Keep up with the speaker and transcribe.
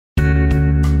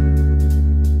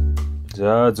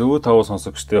За зөв тав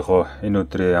сонсогчдийнхоо энэ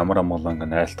өдрийн ямар амгаланг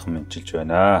айлтгах мэдчилж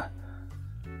байна.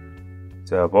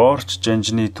 За Боорч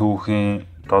жанжны түүхийн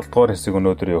 7 дугаар хэсэг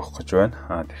өнөөдөр явах гэж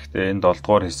байна. Тэгэхдээ энэ 7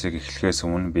 дугаар хэсэг эхлэхээс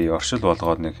өмнө би оршил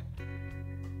болгоод нэг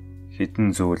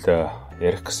хідэн зүйл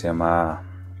ярих гэсэн юм аа.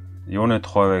 Юуны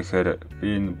тухай вэ гэхээр би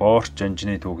энэ Боорч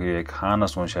жанжны түүхийг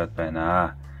хаанаас уншаад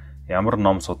байна. Ямар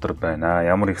ном судар байна.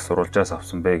 Ямар их сурвалжаас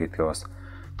авсан бэ гэдгээ бас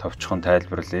товчхон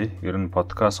тайлбарлая. Ер нь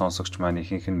подкаст сонсогч маань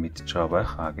ихэнх нь мэдж байгаа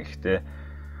байх. Гэхдээ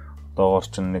одоогоор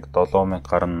ч нэг 7000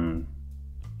 гаруй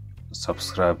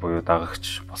subscribe буюу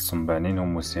дагагч болсон байна. Энэ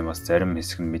хүмүүсийн бас зарим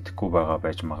хэсэг нь мэдэхгүй байгаа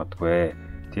байж магадгүй.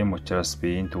 Тийм учраас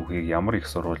би энэ түүхийг ямар их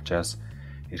сурвалжаас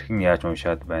хэрхэн яаж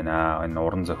уншаад байна. Энэ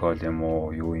уран зохиол юм уу,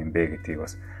 юу юм бэ гэдгийг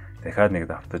бас дахиад нэг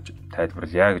давтаж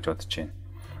тайлбарлая гэж бодож байна.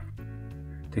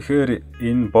 Тэгэхээр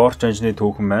энэ Боорч жанжны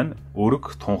түүхэн маань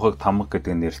өрг, тунхаг, тамга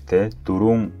гэдэг нэртэй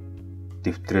 4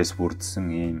 дэвтрээс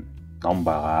бүрдсэн ийм ном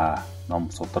байгаа.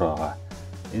 Ном судар байгаа.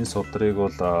 Энэ судрыг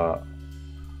бол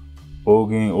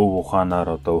Бөөгийн өв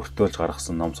ухаанаар өртөөлж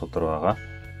гаргасан ном судар байгаа.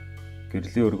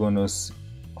 Гэрлийн өргөнөөс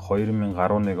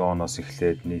 2011 оноос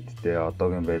эхлээд нийтдээ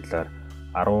одоогийн байдлаар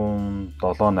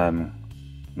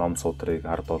 17-8 ном судрыг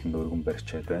ард олонд өргөн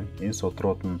барьчаад байна. Энэ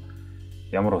судрууд нь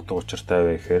ямар утга учиртай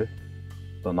вэ гэхээр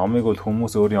номыг бол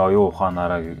хүмүүс өөрийн оюун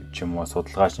ухаанаараа ч юм уу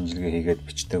судалгаа шинжилгээ хийгээд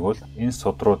бичдэг бол энэ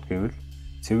судрууд гэвэл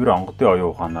цэвэр онгодын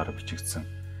оюун ухаанаар бичигдсэн.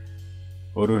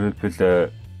 Өөрөөр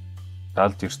хэлбэл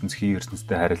далд ертөнц хий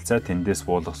ертөнцтэй харилцаа тэндээс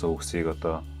буулгасан үгсийг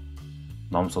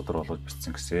ном судар болгож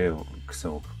бичсэн гэсэн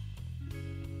үг.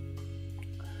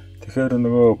 Тэгэхээр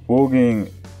нөгөө бөөгийн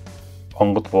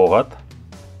онгод буугаад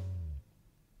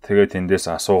тэгээд тэндээс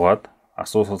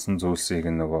асуусан зүйлсийг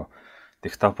нөгөө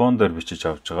диктофон дээр бичиж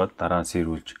авч жагаад дараа нь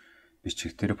сэрүүлж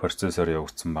бичих тэр процессор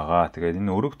явагдсан байгаа. Тэгээд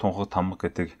энэ өрг, тунхаг, тамга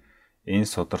гэдэг энэ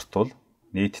сударт бол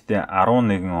нийтдээ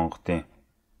 11 онгодын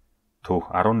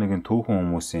түүх, 11 түүхэн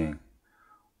хүмүүсийн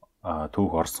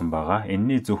түүх орсон байгаа.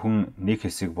 Энэний зөвхөн нэг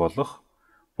хэсэг болох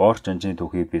Боорч жанжны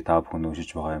түүхийг би та бүхэн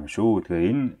уншиж байгаа юм шүү. Тэгээ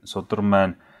энэ судар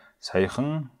маань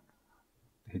саяхан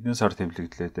хэдэн сар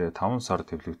төвлөгдлээ. 5 сар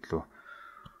төвлөгдлөө.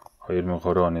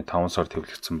 2020 оны 5 сар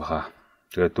төвлөгдсөн байгаа.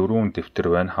 Тэгээ 4 дэвтэр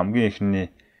байна. Хамгийн ихний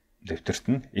дэвтэрт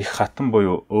нь их хатан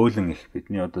буюу өөлөн их.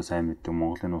 Бидний сайн мэддэг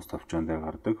Монголын улс товчоон дээр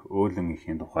гардаг өөлөн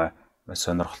ихийн тухай маш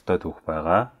сонирхолтой түүх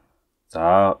байгаа.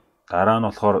 За дараа нь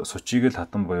болохоор сучигэл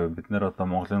хатан буюу бид нэр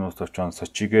Монголын улс товчоон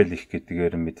сучигэл их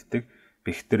гэдгээр мэддэг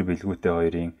Бэхтэр Бэлгүүтэй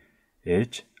хоёрын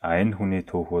ээж. Энэ хүний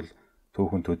түүх бол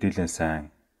түүхэн төдийлэн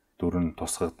сайн дүрэн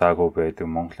тусгагдаагүй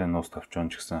байдаг Монголын улс товчоон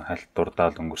ч гэсэн хальт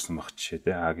дурдаал өнгөрсөн баг жишээ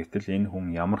дээ. Гэтэл энэ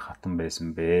хүн ямар хатан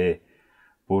байсан бэ?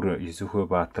 Бүр Исүхэ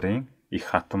Баатрын их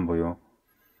хатан буюу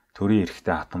төрийн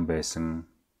эрхтэй хатан байсан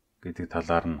гэдэг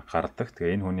талаар нь гардаг.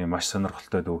 Тэгээ энэ хүний маш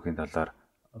сонирхолтой түүхийн талаар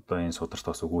энэ сударт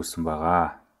бас өгүүлсэн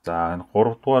байгаа. За энэ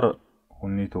 3 дугаар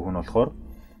хүний түүх нь болохоор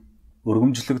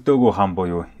өргөмжлөгдөөгүй хан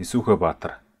буюу Исүхэ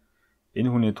Баатар. Энэ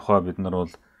хүний тухай бид нар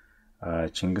бол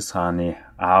Чингис хааны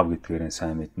аав гэдгээр нь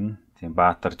сайн мэднэ. Тийм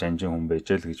Баатар жанжин хүн байж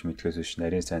л гэж мэдхээс биш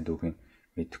нарийн сайн түүхийг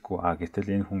мэдэхгүй.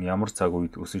 Гэтэл энэ хүн ямар цаг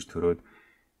үед өсөж төрөөд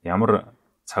ямар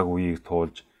цаг үеийг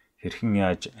туулж хэрхэн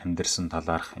яаж амьдэрсэн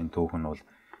талаарх энэ түүх нь бол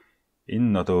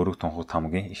энэ өрг, тунхаг,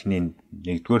 тамгийн эхний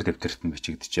 1-р дэвтэрт нь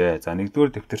бичигдэжээ. За 1-р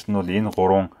дэвтэрт нь бол энэ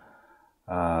 3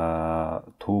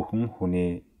 түүхэн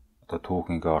хүний түүх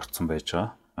ингээ орцсон байж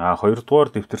байгаа. 2-р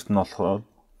дэвтэрт нь болохоор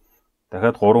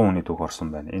дахиад 3 хүний түүх орсон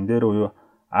байна. Энэ дээр буюу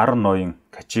ар ноён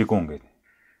Качигун гэдэг.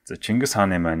 За Чингис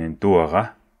хааны маань энэ дүү байгаа.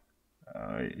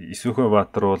 Исүхэ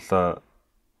Баатар бол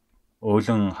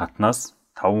өөлөн хатнаас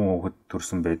 5 хүүхэд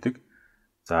төрсөн байдаг.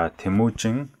 За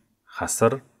Тэмүүжин,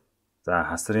 Хасар, за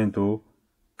Хасрын дүү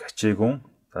Качигун,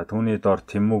 за түүний доор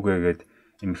Тэмүүгэ гээд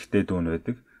эмэгтэй дүү нь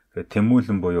байдаг. Тэгээ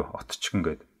Тэмүүлэн буюу Отчгон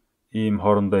гээд ийм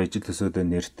хоорондоо ижил төсөөдөө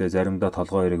нэртэй заримдаа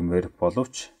толгой эргэмээр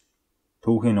боловч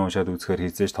түүхийн уншаад үзэхээр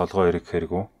хизээж толгой эрэг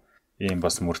хэрэггүй. Ийм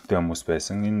бас мөртэй хүмүүс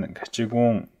байсан. Энэ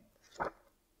Качигун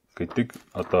гэдэг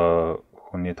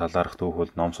хүний талаарх түүх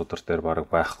бол ном судар дээр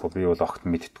бараг байхгүй. Би бол огт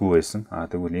мэдтгүү байсан.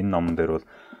 Тэгвэл энэ номон дээр бол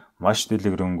маш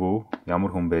дэлгэрэнгүй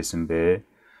ямар хүн байсан бэ?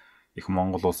 Их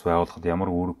Монгол улс байгуулахад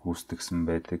ямар үүрэг гүйцэтгсэн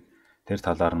байдаг? Тэр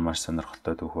талаар нь маш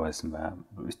сонирхолтой түүх байсан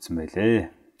бичсэн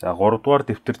байлээ. За 3 дугаар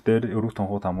дэвтэр дээр өрг,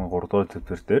 тунхаг, тамгийн 3 дугаар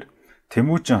дэвтэр дээр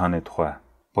Тэмүүжин хааны тухай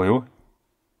буюу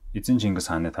эзэн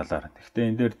Чингис хааны талаар. Гэхдээ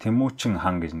энэ дээр Тэмүүжин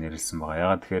хан гэж нэрлсэн байгаа.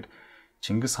 Ягаад тэгэхээр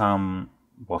Чингис хаан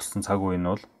болсон цаг үе нь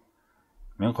бол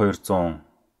 1206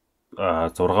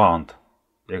 онд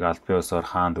яг аль биесээр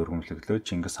хаанд өргөмжлөглөө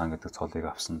Чингис хаан гэдэг цолыг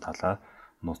авсан талаар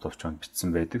нууц товчоонд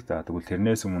бичсэн байдаг. За тэгвэл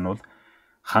тэрнээс өмнө бол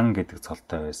хан гэдэг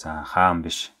цолтой байсан. Хаан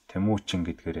биш, Тэмүүжин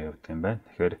гэдгээр явд юм байна.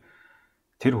 Тэгэхээр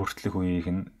тэр хүртэлх үеийг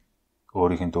нь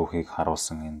өөрийнх нь түүхийг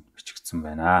харуулсан энд бичигдсэн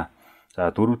байна.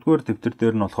 За 4-р дэвтэр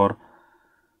дээр нь болохоор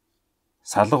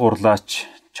салга урлаач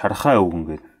чархай өвгөн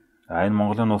гэдэг. Энэ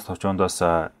Монголын улс товчоондоос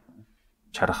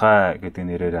чархай гэдэг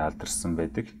нэрээр алдарсан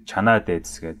байдаг. Чанаа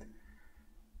дээдс гэдэг.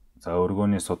 За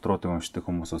өргөөний судруудыг уншдаг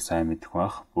хүмүүс бол сайн мэдэх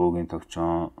бах. Бөөгийн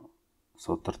товчоон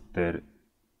судар дээр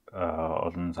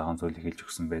олон цагаан зүйлийг хэлж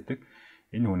өгсөн байдаг.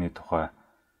 Энэ хүний тухай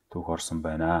түүх орсон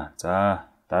байна.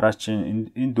 За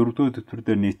дараагийн энэ 4-р дэвтэр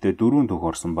дээр нийтдээ 4 түүх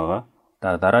орсон байгаа.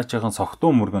 Дараагийн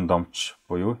согтуу мөргөн домч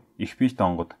буюу их бит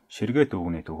онгод ширгээ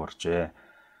төвгний түүх оржээ.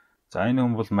 За энэ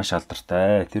хүн бол маш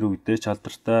алдартай. Тэр үедээ ч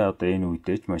алдартай, одоо энэ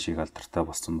үедээ ч маш их алдартай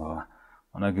болсон байгаа.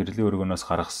 Манай гэрлийн өргөнөөс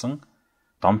гаргасан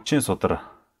Домчийн судар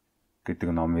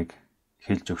гэдэг номыг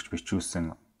хэлж өгч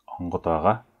бичүүлсэн онгод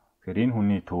байгаа. Тэгэхээр энэ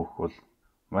хүний түүх бол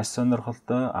маш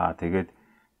сонирхолтой. Тэгээд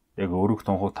яг өргөх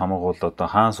тунхаг тамга бол одоо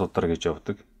хаан судар гэж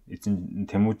явдаг. Эзэн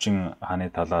Тэмүүжин хааны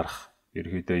талаарх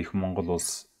ерөөдөө их Монгол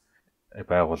улс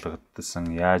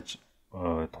байгуулагдсан яаж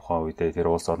тухайн үедээ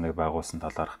тэр улс орныг байгуулсан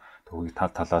талаарх түүхийг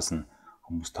талаас нь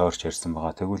хүмүүс тойрч ярьсан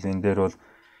байгаа. Тэгвэл энэ дээр бол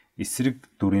эсрэг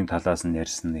дүрийн талаас нь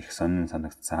ярьсан их сонин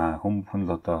санагдсан. Хүн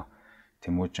л одоо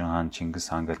Тэмүүжин хаан, Чингис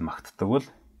хаан гэж магтдаг бол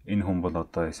энэ хүн бол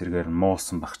одоо эсрэгээр нь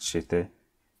муусан багч шээ.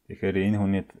 Тэгэхээр энэ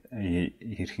хүний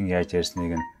хэрхэн яаж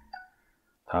ярьсныг нь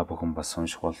та бүхэн бас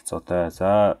унших болцоотой.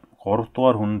 За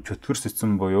 3-р хүн чөтгөр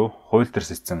сэцэн буюу хууль төр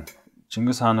сэцэн.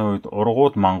 Чингис хааны үед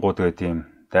ургууд мангууд гэх тийм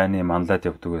дайны манлайд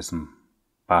явдаг байсан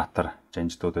баатар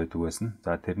жанждууд байдаг байсан.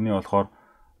 За тэрний болохоор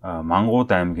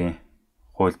Мангууд аймгийн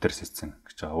хууль төр сэцэн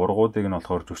гэж байгаа. Ургуудыг нь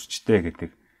болохоор зүрчтэй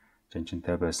гэдэг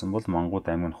жанжинтай байсан бол Мангууд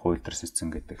аймгийн хууль төр сэцэн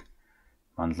гэдэг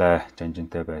манлай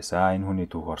жанжинтай байсан. Энэ хүний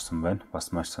түүх орсон байна.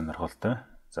 Бас маш сонирхолтой.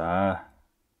 За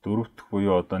 4 дахь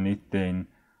буюу одоо нийтдээ энэ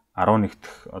 11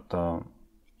 дахь одоо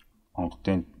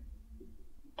онгодын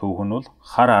түүх нь бол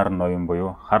хар ар ноён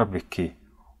буюу хар бики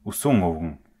өсвөн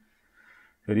өвгөн.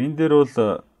 Тэгэхээр энэ дээр бол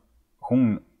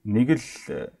хүн нэг л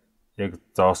яг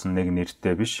зоосон нэг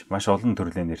нэртэй биш, маш олон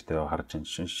төрлийн нэртэй харж байна.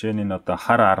 Жишээ нь одоо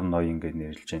хар ар ноён гэж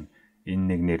нэрлэж байна. Энэ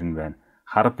нэг нэр нь байна.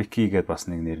 Хар бики гэдээ бас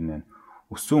нэг нэр нь байна.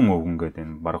 Өсвөн өвгөн гэдэг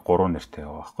энэ баг 3 нэртэй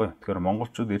байгаа байхгүй. Тэгэхээр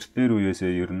монголчууд эрт дээр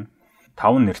үеэсээ ер нь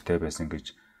 5 нэртэй байсан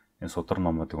гэж энэ судар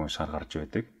номуудыг уншаар гарч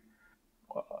байдаг.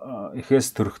 Эхээс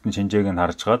төрөхтөн шинжээг нь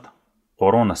харж гад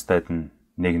 3 настайд нь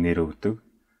нэг нэр өгдөг.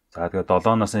 За тэгээд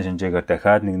 7 насны шинжээгээр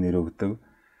дахиад нэг нэр өгдөг.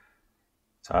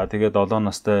 За тэгээд 7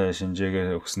 настай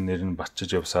шинжээгээр өгсөн нэр нь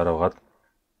батчиж явсаар байгаад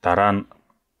дараа нь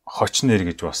хоч нэр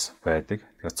гэж бас байдаг.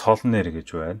 Тэгээд цол нэр гэж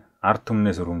байна. Ард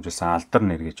түмнээс өргөмжилсэн алдар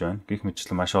нэр гэж байна. Гэх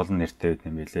мэтлэн маш олон нэртэй байд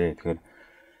юм билээ. Тэгэхээр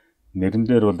нэрэн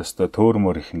дээр бол өстой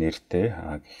төөрмөр их нэртэй.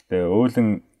 Гэхдээ өөлөн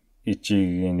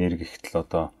ижигийн нэр гэхтэл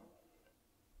одоо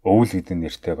өвөл гэдэг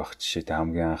нэртэй баг жишээтэй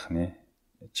хамгийн анхны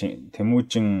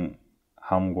Тэмүүжин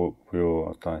хаан буюу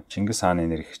одоо Чингис хааны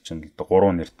нэр их чинь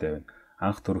 3 нэртэй байна.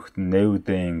 Анх төрөхтөн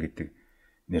Нэвдэн гэдэг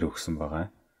нэр өгсөн байгаа.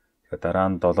 Тэгэхээр дараа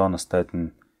нь 7 настайд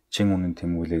нь Чин үнэн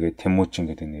Тэмүүлээгээ Тэмүүжин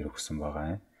гэдэг нэр өгсөн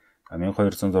байгаа.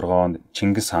 1206 онд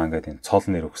Чингис хаан гэдэг цол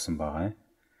нэр өгсөн байгаа.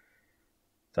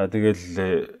 За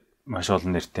тэгэл маш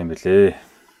олон нэртэй юм билээ.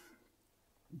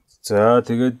 За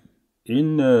тэгээд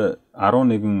энэ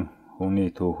 11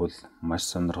 хүний түүх бол маш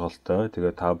сонирхолтой.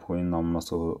 Тэгээд та бүхэн энэ номноос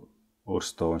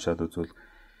өөрсдөө уншаад үзвэл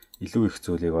илүү их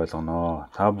зүйлийг ойлгоно.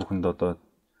 Та бүхэнд одоо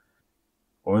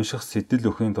унших сэтэл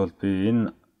өхийн тулд би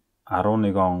энэ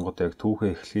 11 онгод яг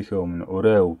түүхээ эхлэхээ өмнө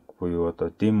өрөө үг буюу одоо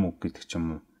дэм үг гэдэг ч юм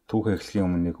уу түүхээ эхлэхийн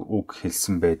өмнө нэг үг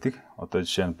хэлсэн байдаг. Одоо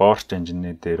жишээ нь Боорч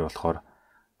жанжны дээр болохоор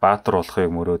Баатар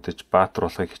болохыг мөрөөдөж, Баатар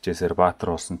болохыг хичээсээр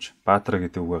Баатар болсон ч Баатар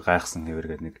гэдэг үгээ гайхсан хэвээр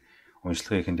гэдэг нэг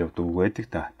уншлагын ихэнд явдаг үг байдаг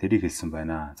та. Тэрийг хэлсэн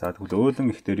байна. За тэгвэл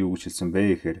өөлөн их дээр юу гэж хэлсэн бэ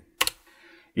гэхээр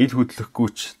ил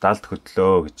хөдлөхгүйч далд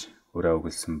хөдлөө гэж өрөө үг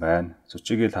хэлсэн байна.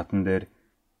 Сүчигэл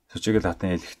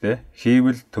хатан хэлэхдээ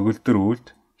хийвэл төгөлдөр үлд,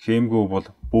 хиймгүй бол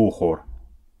бүү хуур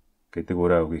гэдэг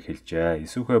өрөө үгийг хэлжээ.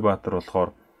 Исүхэ Баатар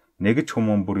болохоор нэгж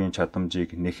хүмүүн бүрийн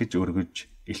чадамжийг нэхэж өргөж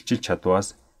илчилж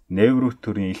чадваас нээврүүт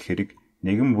төрийн их хэрэг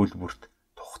нэгэн бүлбүрт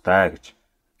тухтай гэж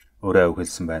өрөө үг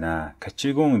хэлсэн байна.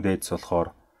 Качигун дээдс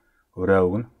болохоор өрөө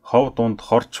үг нь хов дунд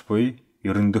хорч буй,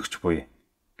 ерөндөгч буй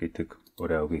гэдэг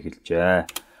өрөө үгийг хэлжээ.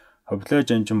 Ховлоо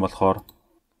жанжин болохоор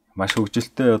маш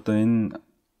хөгжилтэй одоо энэ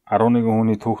 11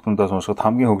 хүний түүх дундаас уншихад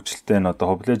хамгийн хөгжилтэй нь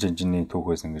одоо ховлоо жанжины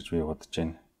түүх байсан гэж би бодож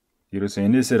байна. Ерөөсөө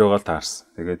энээсээр байгаа л таарсан.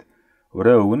 Тэгээд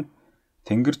өрөө үг нь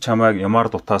Тэнгэр чамайг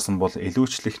ямаар дутаасан бол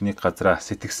илүүчлэх нэг газараа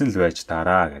сэтгсэн л байж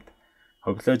таараа гэд.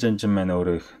 Ховлоо жанжин маань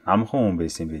өөрөө их намхан хүн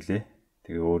байсан юм билээ.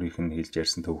 Тэгээ өөрийнх нь хэлж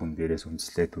ярьсан түүхэн дээрээс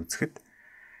үндэслээд үзэхэд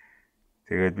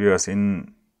тэгээд би бас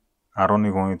энэ 11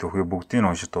 хүний түүхийг бүгдийг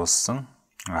уншиж дууссан.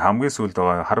 Хамгийн сүүлд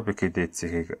байгаа хар бики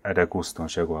дээдсийг арай гүйцэд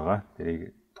уншааг байгаа.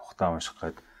 Тэрийг тухтаа унших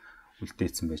гээд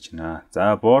үлдээсэн байж байна.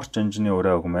 За Боорч жанжны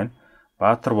ураа үг маань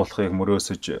Баатар болохыг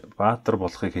мөрөөсөж Баатар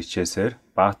болохыг хичээсээр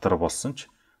Баатар болсон ч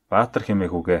Баатар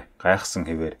хэмээх үгээ гайхсан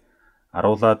хэвээр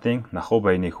Аруулаадын нахуу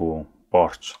баяны хүү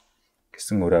Боорч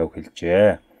гэсэн ураа үг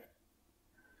хэлжээ.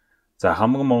 За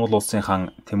хамаг Монгол улсын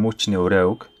хан Тэмүүчний ураа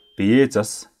үг биеэ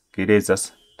зас, гэрээ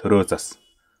зас, төрөө зас.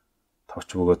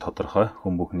 Товч бөгөөд тодорхой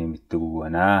хүн бүхний мэддэг үг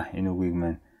байна. Энэ үгийг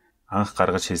маань анх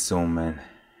гаргаж хэлсэн хүн маань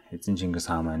Эзэн Чингис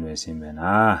хаан маань байсан юм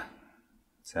байна.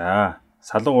 За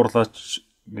салга урлаач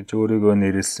гэж өөрийгөө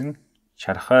нэрлсэн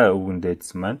Шархай өвгөн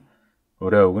дээдсэн маань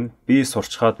ураа үг нь би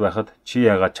сурчхаад байхад чи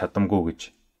яагаад чадамгүй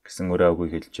гэсэн ураа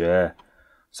үгийг хэлжээ.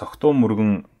 Согтуу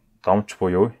мөргөн домч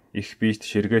буюу их биет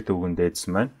ширгээд өвгөн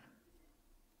дээдсэн маань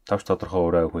товч тодорхой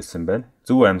ураа үг хэлсэн байна.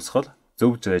 Зөв амьсгал,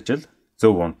 зөв ажил,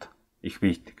 зөв унт их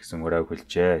биет гэсэн ураа үг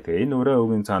хэлжээ. Тэгээ энэ ураа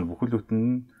үгийн цаана бүхэл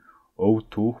бүтэн өв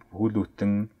түүх, бүхэл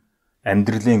бүтэн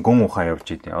амьдралын гүн ухаан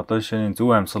явж идэв. Одоо жишээ нь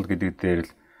зөв амьсгал гэдэг дээр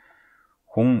л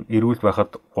хүн эрүүл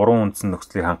байхад 3 үндсэн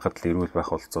нөхцөлийг хангахад л эрүүл байх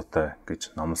болцоотой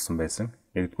гэж номлосон байсан.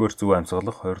 Нэгдүгээр зөв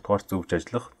амьсгалах, хоёрдугаар зөвж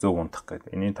ажиллах, зөв унтах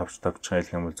гэдэг. Энийн товч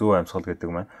хэлэх юм бол зөв амьсгал гэдэг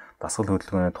маань дасгал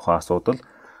хөдөлгөөний тухай асуудал,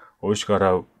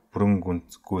 уушгаараа бүрэн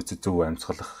гүйцэд зөв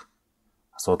амьсгалах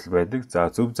асуудал байдаг.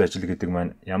 За зөв зажил гэдэг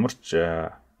маань ямар ч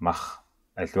мах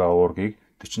альва уургийг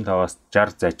 45-аас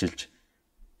 60 зажилж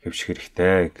хэвших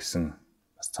хэрэгтэй гэсэн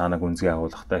бас цаанаг үнцгий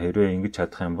агуулгатай. Хэрвээ ингэж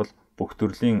чадах юм бол бүх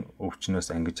төрлийн өвчнөөс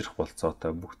ангижрах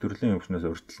болцоотой, бүх төрлийн өвчнөөс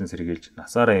өртөлн сэргийлж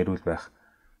насаараа эрүүл байх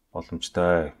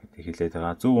боломжтой гэдгийг хэлээд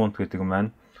байгаа. Зөв унт гэдэг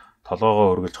маань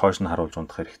толгоогоо өргөлж хойш нь харуулж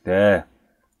унтах хэрэгтэй.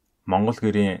 Монгол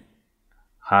гэрийн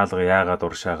хаалга яагаад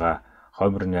уршаага,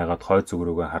 хоймор нь яагаад хой зүг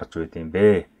рүүгээ харж байд юм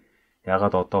бэ?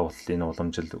 Яагаад одоо бол энэ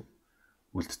уламжил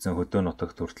үлдсэн хөдөө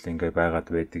нутагт хүртэл ингэ байгаад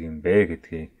байдаг юм бэ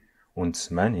гэдгийг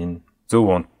үндэс маань энэ зөв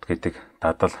унт гэдэг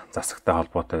дадал засагтай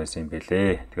холбоотой байсан юм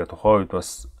бэлээ. Тэгээ тухайн үед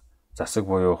бас засаг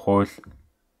буюу хууль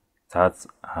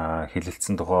цааз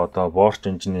хилэлцсэн тухай одоо Боорч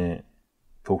жанжны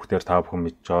түүхтэр та бүхэн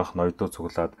мэдж байгаах ноёдоо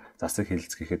цуглаад засаг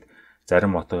хилэлцгээхэд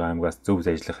зарим отгоо аймгаас зөв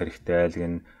ажиллах хэрэгтэй айлг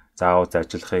нь заавал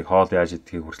ажиллахыг хоол яаж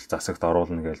идхийг хүртэл засагт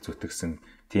оруулна гэж зүтгэсэн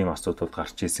тийм асуудууд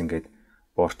гарч ийсэн гэд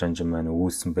Боорч жанжин маань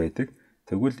өгүүлсэн байдаг.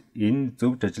 Тэгвэл энэ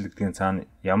зөв ажиллагдгийн цаана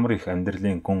ямар их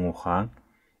амьдралын гүн ухаан,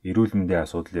 эрүүл мэндийн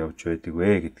асуудал явж байдаг вэ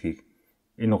гэдгийг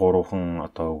энэ гурван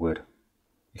одоо үгээр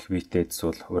их биетэйдс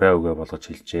бол ураа үгээ болгож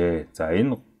хэлжээ. За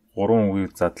энэ гурван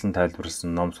үгийг задлан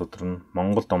тайлбарласан ном судар нь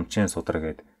Монгол домчийн судар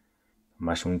гэдэг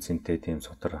маш үнцэнтэй тийм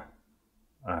судар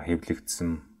хэвлэгдсэн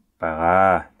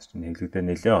байгаа. Хэвлэгдээ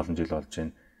нэлээд олон жил болж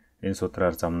байна. Энэ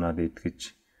судраар замнаад идгэж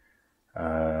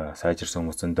сайжирсан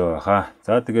хүмүүс зөндөө байхаа.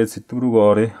 За тэгээд сэдв рүүгээ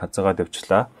оръё. Хазаагаад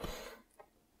явчлаа.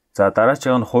 За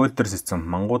дараагийн нь хуйлтар сэцэн,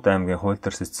 Мангууд аймгийн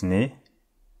хуйлтар сэцний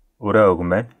ураа үг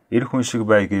маань эр хүн шиг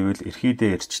бай гэвэл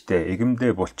эрхийдээ эрчтэй,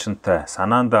 эгэмдээ булчинтай,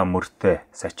 санаандаа мөртэй,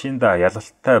 сачиндаа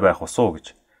ялалттай байх усуу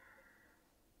гэж.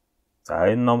 За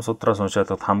энэ ном судраас уншаад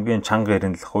хамгийн чанга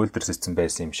эренл хуйлтар сэцэн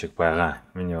байсан юм шиг байгаа.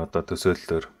 Миний одоо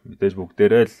төсөөллөөр мэдээж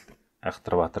бүгдээрээ л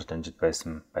Айхтар Баатар жанжид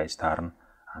байсан байж таарна.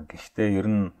 Гэхдээ ер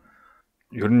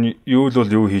нь юу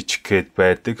л юу хийчих гээд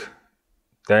байдаг.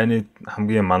 Дайны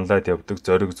хамгийн манлайд явдаг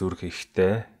зориг зүрх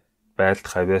ихтэй, байлд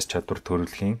хавьяас чадвар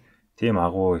төрөлхийн тийм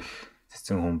агуу их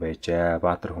цэцэн хүн байжээ,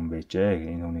 баатар хүн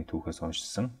байжээ. Энэ хүний түүхээс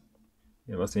уншсан.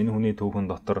 Бас энэ хүний түүхэн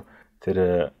дотор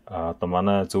тэр одоо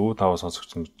манай зөв тав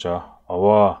сонсогч мэдж байгаа.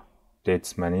 Овоо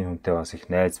дээдс маань энэ хүнтэй бас их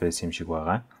найз байсан юм шиг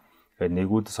байгаа. Тэгэхээр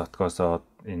нэгүүдс отгоосоо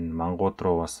энэ мангууд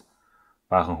руу бас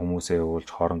баахан хүмүүсээ явуулж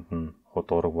хооронд нь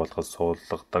худуураг болгож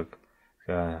суулгадаг.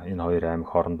 Энэ хоёр аймаг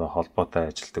хоорондоо холбоотой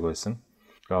ажилладаг байсан.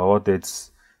 Овоо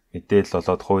дээдс мэдээл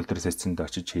болоод хуйлтар сэцэнд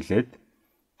очиж хэлээд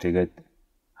тэгээд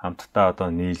хамтдаа одоо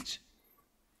нийлж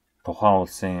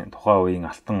тухайн үеийн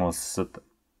алтан улсад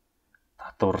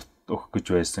татвар өгөх гэж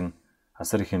байсан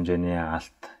асар их хэмжээний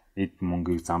алт эд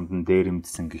мөнгийг замд нь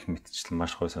дээрэмдсэн гэх мэтчил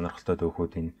маш гоё сонирхолтой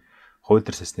түүхүүд энэ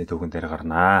хуйлтар сэцний түүхэн дээр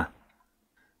гарнаа.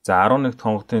 За 11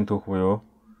 хонготын түүх буюу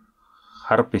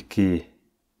хар бики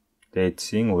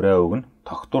дээдсийн ураа үг нь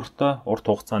тогтвортой урт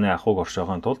хугацааны ахуйг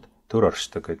оршихын тулд төр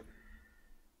оршдог гэдэг.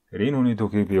 Энэ хүний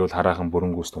түүхийг би бол хараахан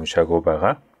бүрэнгүйст уншаагүй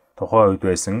байгаа. Тухайн үед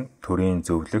байсан төрийн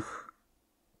зөвлөх,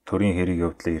 төрийн хэрэг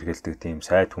явдлыг эргэлдэг тийм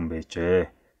сайд хүн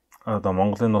байжээ. Одоо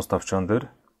Монголын нус тавчаан дээр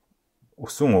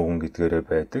өсөн өвгөн гэдгээрээ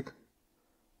байдаг.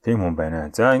 Тийм хүн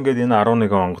байна. За ингээд энэ 11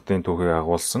 онгодын түүхийг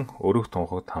агуулсан өрөг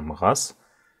тунхагт хамгаас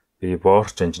би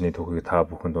Боорч жанжны түүхийг та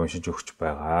бүхэнд уншиж өгч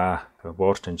байгаа. Тэгээ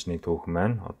Боорч жанжны түүх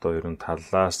маань одоо ер нь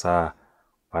таллаасаа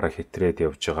бараг хэтрээд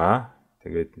явж байгаа.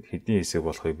 Тэгээд хэдийн хэсэг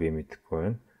болохыг би мэдэхгүй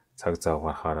байна. Цаг зав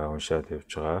гарахаараа уншаад явж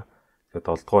байгаа. Тэгээд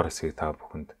 7 дугаар хэсгийг та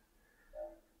бүхэнд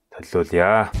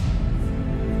төлөөлье.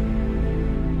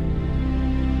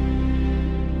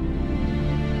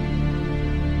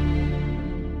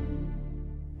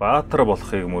 Баатар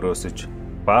болохыг мөрөөсөж,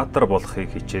 баатар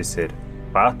болохыг хичээсээр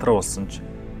баатар болсон ч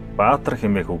баатар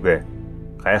хэмээх үгэ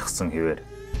гайхсан хэвээр.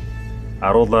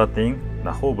 Аруулаадын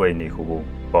нахуу баяны хөвөв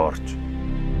Боорчу.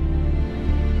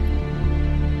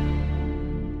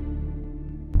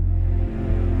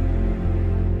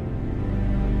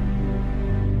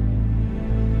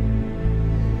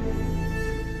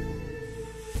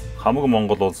 Хамаг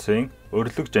Монгол улсын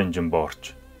урилга жанжин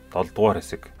Боорчу 7 дугаар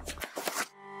хэсэг.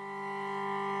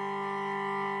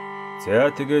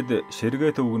 За тэгээд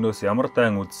ширгээ төвгнөөс ямар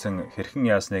дан үдсэн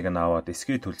хэрхэн яасныг нь аваад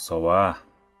эсгий төлс суваа.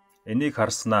 Энийг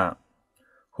харснаа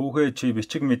хүүгээ чи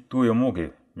бичиг мэддгүй юм уу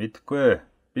гэв. Мэдгүй.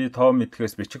 Би тоо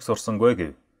мэдхээс бичиг сурсангүй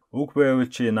гэв. Үг байвал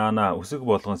чи наана үсэг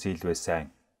болгон сийлвэ сайн.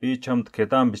 Би чамд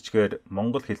кедан бичгээр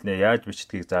монгол хэлнээ яаж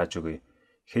бичдгийг зааж өгье.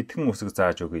 Хэдхэн үсэг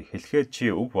зааж өгье. Хэлэхэд чи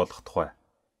үг болгох тухай.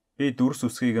 Би дүрс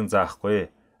үсгийг нь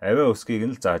заахгүй. Авиа үсгийг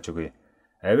нь л зааж өгье.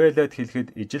 Авиалаад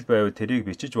хэлэхэд ижил байвал тэрийг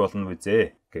бичиж болно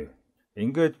визээ гэв.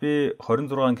 Ингээд би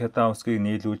 26 кедан үсгийг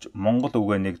нийлүүлж монгол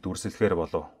үгээ нэг дүрслэхээр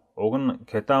болов. Уг нь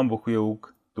кедан бүхий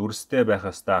үг дүрстэй байх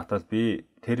ёстой атал би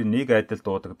тэр нэг адил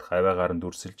дуудагдах авиагаар нь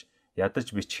дүрсэлж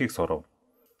ядаж бичхийг сурав.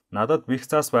 Надад бих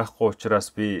цаас байхгүй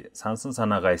учраас би сансан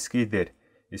санаагаа эсгий дээр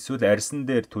эсвэл арьсан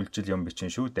дээр түлжил юм бичин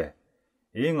шүү дээ.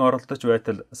 Ийн оролдож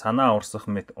байтал санаа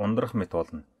урсах мэт ундрах мэт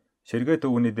болно. Ширгээ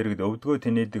төвгний дэргэд өвдгөө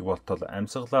тэнийдэг болтол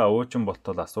амьсгалаа уучин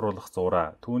болтол асруулах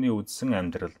зураа түүний үдсэн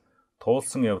амьдрал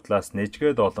туулсан явдлаас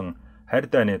нэжгээд олон харь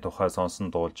дайны тухай сонсон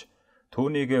дуулж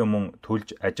түүнийгээ мөн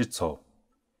түлж ажиж суув.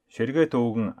 Ширгээ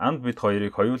төвгөн анд бид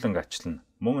хоёрыг хоёулан ачлана.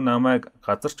 Мөн намайг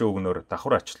газарч өгнөөр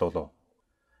давхар ачлуулав.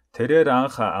 Тэрээр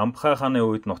анх Амбхай хааны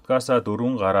үед нутгаасаа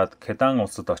дөрвөн гараад Кедан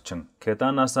улсад очин,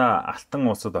 Кеданаасаа Алтан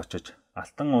улсад очиж,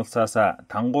 Алтан улсаасаа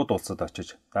Тангууд улсад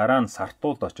очиж, дараа нь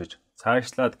Сартуулд очиж,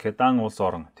 цаашлаад Кедан улс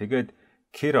орон, тэгээд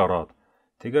Кир ороод,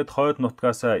 тэгээд хойд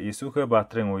нутгаасаа Исүхэ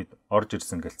баатрын үед орж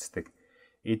ирсэн гэлцдэг.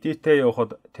 Эдийтэй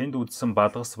явхад тэнд үдсэн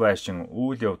балгас байшин,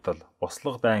 үйл явдал,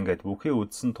 бослого дайн гэд бүхий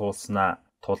үдсэн туулснаа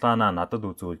тулаанаа надад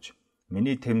үзүүлж,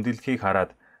 миний тэмдэглэхийг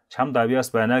хараад чамд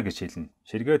авьяас байна гэж хэлнэ.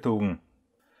 Ширгээ төвгөн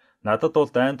надад бол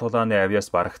дайн тулааны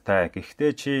авьяас барагтай.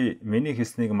 Гэхдээ чи миний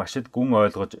хэлснийг машид гүн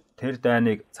ойлгож тэр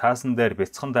дайныг цаасан дээр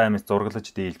бяцхан даймаас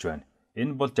зурглаж дийлж байна.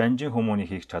 Энэ бол жанжин хүмүүний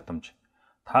хийх чадамж.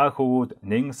 Та хөвүүд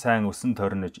нэн сайн өсөн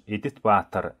торнож, эдэт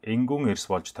баатар энгүн эрс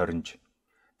болж торнож.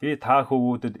 Би та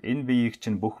хөвүүдэд энэ биеийг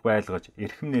чинь бүх байлгаж,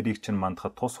 эрхэм нэрийг чинь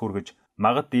мандахад тус хүргэж,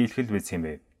 магад дийлхэл биз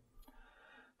хэмэв.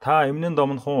 Та эмнэн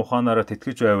домонхон ухаанаараа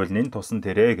тэтгэж байвал нэн тусан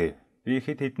тэрэ гэв. Би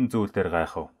хэд хэдэн зүйл дээр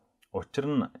гайхав. Учир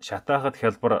нь шатаахад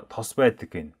хялбар тос байдаг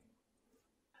гин.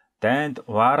 Дайнд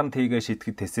вааран тийгээ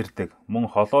шитгэд тесэрдэг, мөн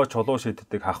холоо чулуу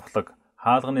шиддэг хавхлаг,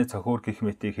 хаалганы цохиур гих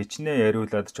мэтийг хичнээн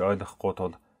яриулаад ч ойлгохгүй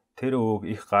тул тэр өвөг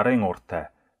их гарын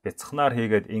уртай, бяцхнаар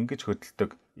хийгээд ингэж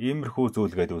хөдөлдөг, иймэрхүү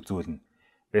зүйлгээд үзүүлнэ.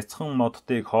 Бяцхан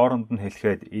модтыг хооронд нь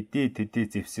хэлэхэд эдий тэдий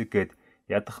зэвсэг гээд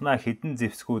ядахнаа хідэн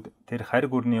зэвсгүүд тэр харь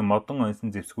гүрний модон онсон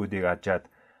зэвсгүүдийг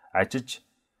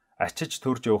ачиж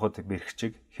төрж явахад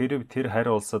бэрхчиг хэрв тэр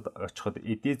харь улсад очиход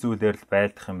эдий зүйлээр л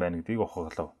байлдах юм байна гэдгийг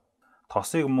ухаглав.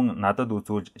 Тосыг мөн надад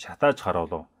үзүүлж шатааж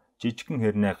харуулв. Жижигхэн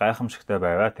хэрнээ гайхамшигтай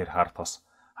байваа тэр хар тос.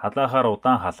 Халаахаар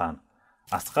удаан халаана.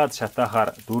 Асгаад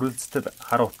шатаахаар дүрэлцэд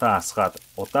хар утаа асгаад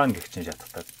удаан гихчин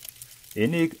шатдаг.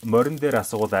 Энийг морин дээр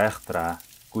асуул айхтраа.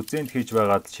 Гүзээнд хийж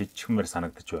байгаад шидчихмээр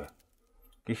санагдаж байв.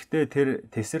 Гэхдээ тэр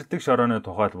тесэрдэг шорооны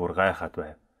тухайд бүр гайхаад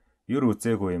байв. Юр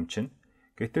үзээгүй юм чинь.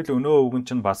 Гэтэл өнөө өвгөн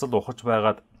чинь бас л ухаж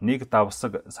байгаад нэг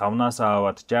давсаг савнаасаа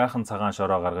аваад жаахан цагаан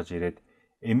шороо гаргаж ирээд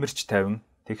эмэрч тавин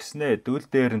тэгснээ дүл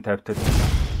дээр нь тавьтал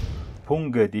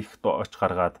пүн гэд их оч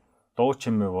гаргаад дуу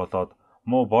чимээ болоод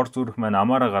муу бор зүрх маань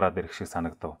амаараа гараад ирэх шиг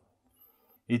санагдав.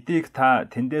 Эдийг та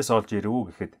тэндээс олж ирвүү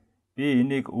гэхэд би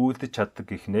энийг үйлдэж чаддаг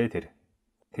гихнээ тэр.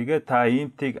 Тэгээд та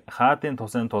иймтийг хаадын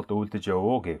тусын тулд үйлдэж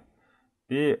явуу гэв.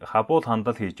 Би хабуул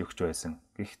хандал хийж өгч байсан.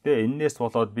 Гэхдээ эннээс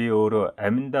болоод би өөрөө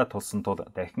аминдаа тулсан тул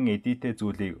дахин эдийтэй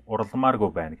зүйлийг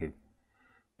уралмааргүй байна гэв.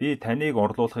 Би таныг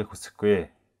урлуулахыг хүсэхгүй.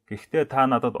 Гэхдээ та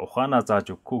надад ухаанаа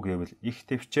зааж өгөхгүй гэвэл их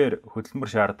төвчээр хөдөлмөр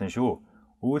шаардсан шүү.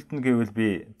 Үйлдэн гэвэл би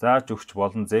зааж өгч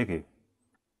болно зэ гэв.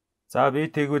 За би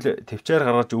тэгвэл төвчээр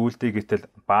гаргаж үйлдэй гэтэл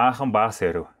баахан баас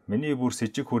ярив. Миний бүр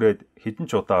сэжиг хүрээд хідэн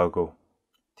ч удаа өгөв.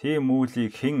 Тийм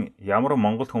үйлийг хэн ямар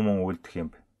монгол хүмүүс үйлдэх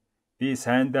юм бэ? Би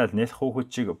сайндаа л нялх хүүхэд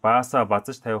шиг баасаа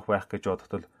базаж тавих байх гэж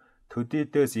бодтол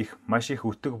төдийдөөс их маш их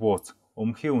үтэг бууц,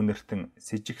 өмхийн үнэртэн,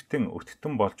 сэжигтэн,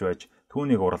 өтгтэн болж байж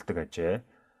түүнийг уралдаг ажээ.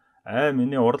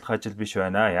 Миний уралдах ажил биш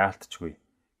байна яалтчгүй.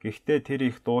 Гэхдээ тэр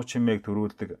их дуу чимээг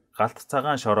төрүүлдэг галт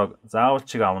цагаан шороог заавал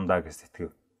чиг авандаа гэж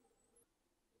сэтгэв.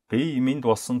 Би минд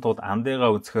болсон тул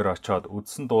андыгаа үзэхээр очоод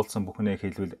үдсэн дуулсан бүхнээ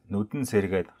хэлвэл нүдэн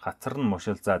сэргээд хацар нь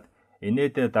мушилзаад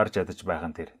инээдээ дарж ядаж байгаа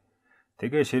нь тэр.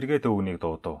 Тэгээ ширгээ дүүгнийг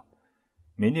дуудав.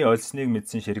 Миний олсныг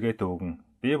мэдсэн ширгээ дүүгэн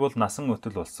би бол насан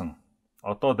өтөл болсон.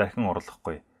 Одоо дахин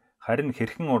урлахгүй. Харин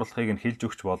хэрхэн урлахыг нь хэлж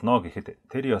өгч болно гэхэд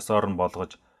тэр ёсоор нь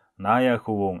болгож наая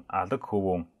хөвөн, алаг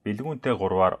хөвөн, бэлгүүнтэй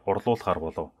гурваар урлуулахар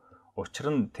болов. Учир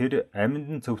нь тэр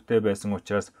амьд цөвтэй байсан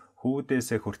учраас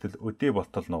хүүдээсээ хүртэл өдий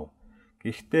болтол нов.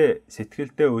 Гэхдээ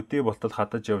сэтгэлдээ өдий болтол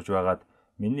хатаж явж байгаад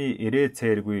миний ирээ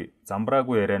цээргүй,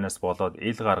 замбраагүй ярианаас болоод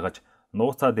ил гаргаж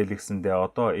нууцаа дэлгэсэндээ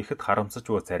одоо ихэд харамсаж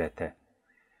буй царайтай.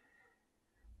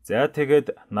 За тэгээд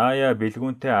наая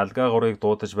бэлгүүнтэй алгаагурыг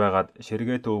дуудаж байгаад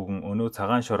ширгээ дүүгэн өнөө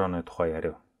цагаан шорооны тухай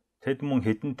ярив. Тэд мөн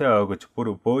хідэнтэй ойгож бүр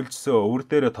бөөлжсөө өвөр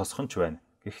дээрээ тосхонч байна.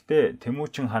 Гэхдээ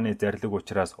Тэмүүчин хааны зарлиг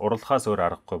учраас урлахаас өөр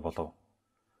аргагүй болов.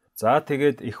 За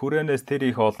тэгээд их хүрээнээс тэр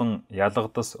их олон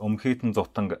ялгадас, өмхитэн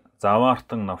зутанг,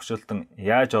 заваартан, новшилтан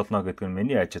яаж олно гэдг нь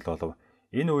миний ажил болов.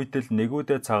 Энэ үед л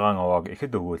нэгүүдээ цагаан овоог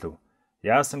ихэд өгөөлөв.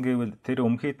 Яасан гэвэл тэр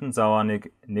өмхитэн завааныг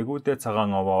нэгүүдээ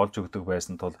цагаан овоо олж өгдөг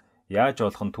байсан тул яаж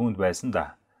олох нь түүнд байсан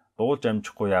да. Дуулж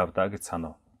амжихгүй яавдаа гэж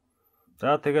санав.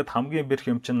 За тэгээд хамгийн бэрх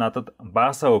юм чинь надад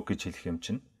баасаа өг гэж хэлэх юм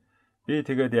чинь. Би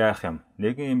тэгээд яах юм?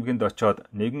 Нэгэн эмгэнд очоод,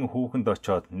 нэгэн хүүхэнд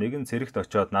очоод, нэгэн цэрэгт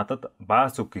очоод надад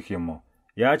баас өг гэх юм уу?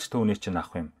 Яаж түүнийг чинь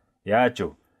авах юм? Яаж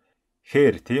өв?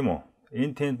 Хээр тийм үү?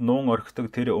 Энэ тэнд нуун орхидог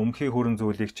тэр өмхий хүрэн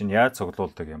зүйлийг чинь яаж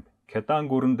цуглуулдаг юм? Кедан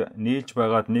гүрэнд нийлж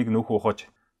байгаад нэг нүх ухаж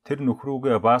тэр нүх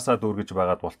рүүгээ баасаа дүүргэж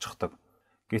байгаад болчихдог.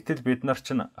 Гэтэл бид нар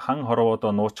чинь хан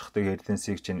хорвоодоо нуучхдаг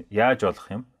эрдэнсийг чинь яаж олох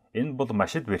юм? Энэ бол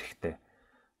машид бэрхтэй.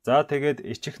 За тэгээд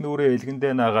ичих нүрээ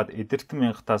илгэндээ наагаад эдэртэн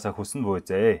мянгатаасаа хүснэ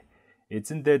буйзээ.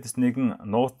 Эзэн дээдэс нэгэн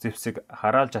нууц зэвсэг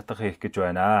хараалж атах хийх гэж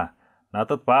байна.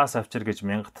 Надад баас авчир гэж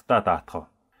мянгаттаа даатгав.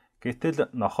 Гэтэл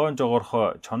нохоон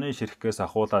жогорхоо чонын ширхгээс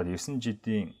ахуулаад 9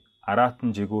 жидийн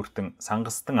араатан жигүүртэн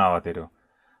сангастан аваад ирэв.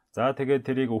 За тэгээд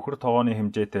тэрийг үхэр тогооны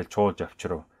хэмжээтэй чуулж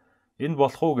авчирв. Энэ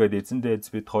болох уу гэд эзэн дээдэс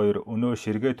бид хоёр өнөө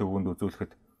ширгээ төвөнд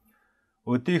үзүүлэхэд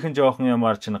өдийнхэн жоохон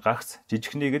ямаар чинь гагц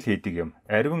жижигхнийг л хийдэг юм.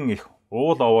 Арвин их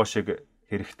уул овоо шиг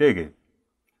хэрэгтэй гэв.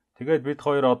 Тэгээд бид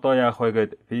хоёр одоо яах вэ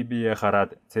гэд бие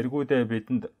хараад цэргүүдээ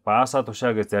бидэнд баасаа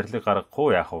тушаа гэж зарлиг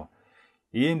гаргахгүй яах вэ?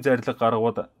 Ийм зарлиг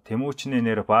гаргавад Тэмүүчний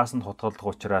нэр баасанд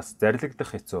хутгалдах учраас зарлигдах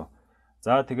хэцүү.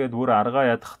 За тэгээд бүр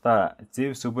аргаа ядахта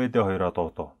зэв сүбэдэ хоёроо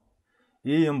дуудав.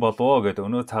 Ийм болвоо гэд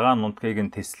өнөө цагаан нунтгийг нь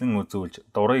теслэн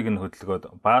үзүүлж дурыг нь хөдөлгөөд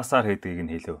баасаар хийдгийг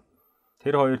нь хэлв.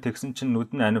 Тэр хоёр тэгсэн чинь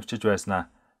нүд нь анивчиж байснаа.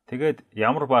 Тэгээд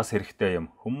ямар баас хэрэгтэй юм?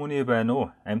 Хүмүүний байна уу,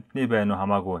 амьтны байна уу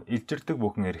хамаагүй илжирдэг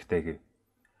бүхэн хэрэгтэй гэв.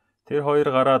 Тэр хоёр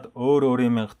гараад өөр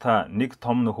өөрийн мянгата нэг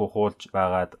том нөх ухуулж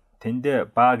байгаад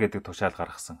тэндээ баа гэдэг тушаал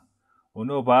гаргасан.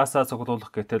 Өнөө баасаа цуглуулах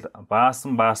гэтэл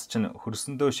баас чинь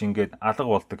хөрсөндөө шингээд алга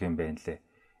болдог юм байна лээ.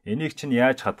 Энийг чинь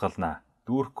яаж хадгалнаа?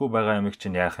 Дүүрэхгүй байгаа юмыг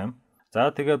чинь яах юм? За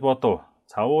тэгээд бодов.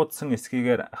 Цавуудсан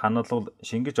эсгийгээр ханалвал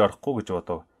шингэж орохгүй гэж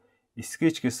бодов.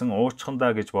 Эсгийч гэсэн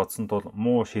уучхандаа гэж бодсон тул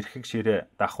муу ширхэг ширээ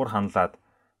давхар ханлаад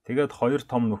тэгээд хоёр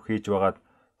том нүх хийж байгаад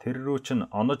тэр рүү чинь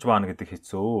онож баана гэдэг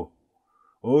хэцүү.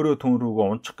 Өөрөө түн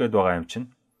рүүгээ унчих гээд байгаа юм чинь.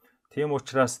 Тийм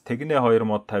учраас тэгнээ хоёр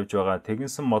мод тавьж байгаа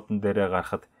тэгэнсэн модон дээрээ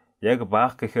гарахад яг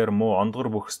баах гэхээр муу ондгор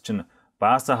бүхс чинь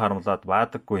баасаа харамлаад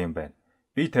баадаггүй юм байна.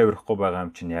 Би тавихгүй байгаа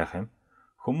юм чинь яах юм?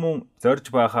 Хүмүүн зорж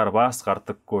баахаар баас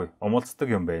гардаггүй умалцдаг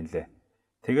юм байна лээ.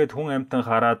 Тэгээд хүн амтан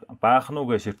хараад баах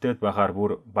нүгэ шивтээд байхаар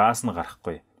бүр баас нь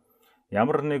гарахгүй.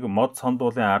 Ямар нэг мод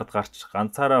сондуулын ард гарч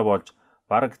ганцаараа болж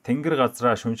бараг тэнгэр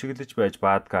газраа шүншиглэж байж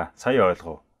баадгаа сая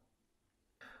ойлгов.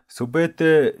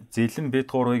 Сүбэдэ зилэн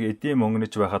бид гурвыг эдийн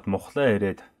мөнгнэж байхад мухлаа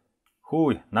ирээд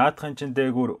хүү наадахын чин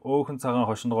дээгүүр өөхөн цагаан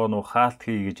хошингоо нуу хаалт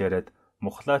хий гэж яриад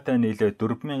мухлаатай нийлээ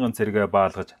 4,000 цэргээ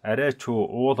баалгаж арай чүү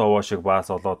уул овоо шиг баас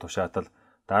олоо тушаатал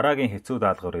дараагийн хэцүү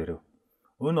даалгавар ирэв.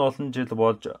 Өн олон жил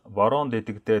болж бороонд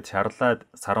идэгдээд шарлаад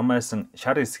сармайсан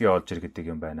шар эсгээ олж ир гэдэг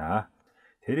юм байна.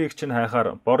 Тэрийг чинь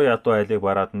хайхаар бор ядуу айлыг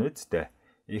бараад нь үсттэй.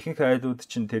 Ихэнх айлууд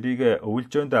чинь тэрийг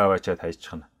өвөлжөөндөө аваачаад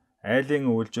хайчихна. Айлын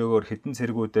өвөлжөөгөөр хитэн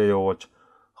цэргүүдээ явуулж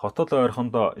хотол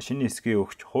ойрхондоо шинэ эсгээ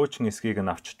өгч хуучин эсгийг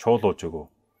нь авч чуулууж өгөв.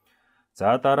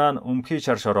 За дараа нь өмхий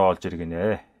шар шороо олж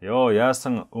иргэнэ. Йоо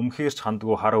яасан өмхийрч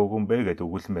хандгүй хар өгөн бэ гэд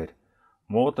өгүүлмээр.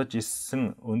 Муудаж иссэн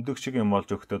өндөг шиг юм олж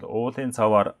өгтөл уулын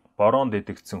цаваар бороонд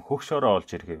идэгдсэн хөх шороо олж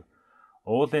иргэв.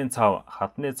 Уулын цав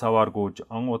хадны цаваар гүйж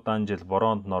он удаан жил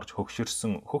бороонд норж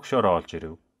хөгшөрсөн хөх шороо олж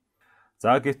ирэв.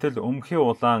 За гэтэл өмхий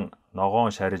улаан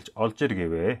ногоон шарилж олж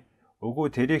иргэвэ. Үгүй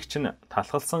тэрийг чинь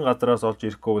талхалсан газраас олж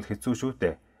ирэхгүй бол хэцүү шүү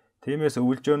дээ. Тиймээс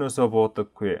өвөлжөөнөөсөө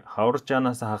буудаггүй,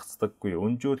 хаваржаанаас хагацдаггүй,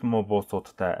 өнжүүл муу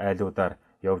буусуудтай айлуудаар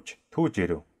явж түүж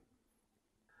ирэв.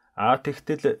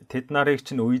 Тэгтэл тэд нарыг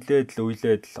чинь уйлээд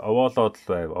л овоолоод л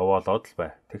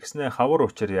байв. Тэгснээ хавар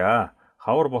учирья.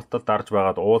 Хавар болтол дарж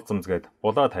байгаад уулзамзгээд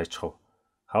булаад хайчихв.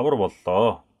 Хавар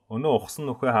боллоо. Өнөө ухсан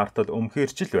нүхээ хартал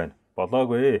өмхийрчл байна.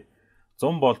 Болоогүй.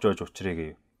 100 болж байж учрыг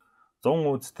гэв. 100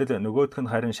 үзтэл нөгөөх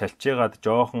нь харин шалчигаад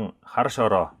жоохон хар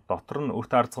шороо дотор нь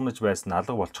үт арцганаж байсан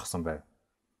алга болчихсон байв.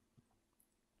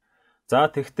 За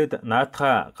тэгтэд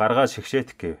наадхаа гаргаад шигшээт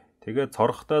гэв. Тэгээд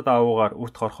цорхтой давуугаар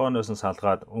үт хорхооноос нь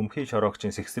салгаад өмхий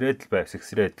шороогчийн сэгсрээд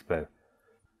л байв.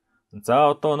 За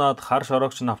одоо наад хар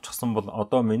шороогч нь авчихсан бол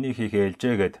одоо миний хийх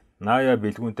ээлжээ гэд наая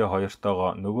бэлгүүнтэй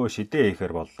хоёртойгоо нөгөө шидээ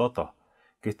хийхээр боллоо доо.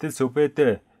 Гэтэл сүбэдэ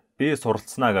би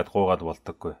суралцсанаа гэд гуугаад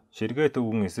болдоггүй. Ширгээ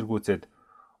төвгөн эсэргүүцээд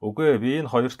үгүй би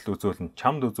энэ хоёрт л үзүүлнэ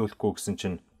чамд үзүүлэхгүй гэсэн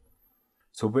чинь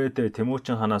сүбэдэ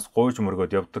Тэмүүчин ханаас гуйж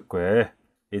мөргөд явдаггүй.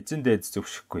 Эзэн дээд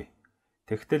зөвшөхгүй.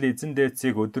 Тэгтэл эзэн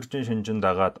дээдсийг өдөржин шинжин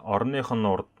дагаад орных нь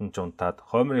урдан ч унтаад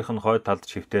хоймрынх нь хой талд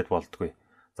шивтээд болдгүй.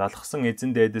 Залхсан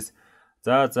эзэн дээдэс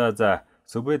за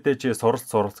сүбэдэ чи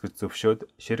суралц гэж зөвшөөд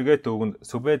ширгээ төвгөнд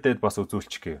сүбэдэд бас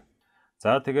үзүүлчих гэв.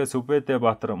 За тэгээ сүбэдэ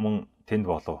баатар мөн тэнд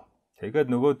болов. Тэгээд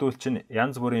нөгөөдүүл чинь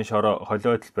янз бүрийн шороо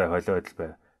холиод л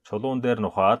байв. Чулуун дээр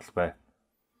нухаад л байв.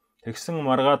 Тэгсэн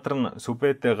маргаатар нь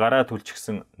сүбэдэ гараа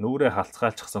түлчихсэн нүрээ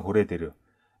халцгаалчихсан хүрээд ирэв.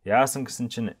 Яасан гэсэн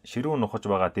чинь ширүүн нухаж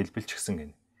байгаа дэлбэлчихсэн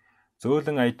гин.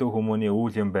 Зөөлөн айдуу хүмүүний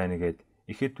үйл юм байна гэд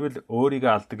ихэдвэл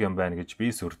өөрийгөө алдаг юм байна гэж би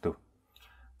сүрдэв.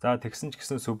 За тэгсэн ч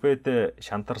гэсэн сүбэдэ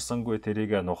шантарсангүй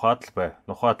тэрийг нухаад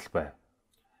л байв.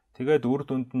 Тэгээд үр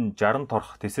дүнд нь 60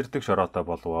 торох тесэрдэг шороотой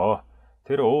болвоо.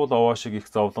 Тэр уул овоо шиг их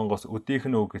зовлонгоос өдийнх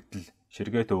нь үгэтэл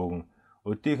ширгээ төвгөн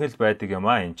өдийнх л байдаг юм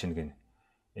энэ чинь гин.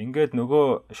 Ингээд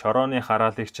нөгөө шорооны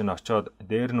хараалыг чинь очоод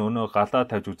дээр нь өнөө галаа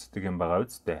тавьж үздэг юм байгаа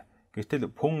үсттэй.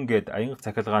 Гэтэл пүн гэд аянга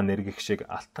цахилгаан нэргэх шиг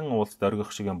алтан уулс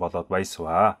дөргөх шиг юм болоод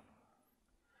баясваа.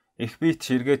 Их бит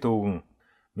ширгээ төвгөн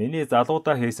миний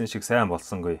залуудаа хийсэн шиг сайн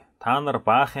болсонгүй. Та нар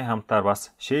баахын хамтаар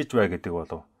бас шээж бай гэдэг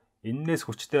болов. Иннээс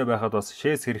хүчтэй байхад бас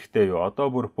шээс хэрэгтэй юу? Одоо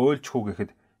бүр бөөлжхүү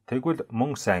гэхэд тэгвэл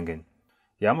мөн сайн гин.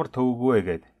 Ямар төвгөө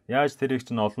гэд яаж тэрийг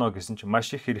чинь олноо гэсэн чинь маш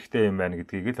их хэрэгтэй юм байна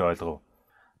гэдгийг л ойлгов.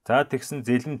 За тэгсэн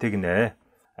зэлэн тэгнэ.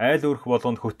 Айл өрх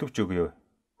болгонд хөтөвч өгье.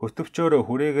 Хөтөвчөөрөө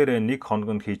хүрээгээр 1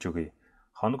 хоногт хийж өгье.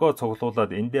 Хоногоо цуглуулад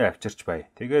эндээ авчирч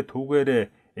бай. Тэгээд түүгээрээ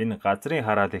энэ газрын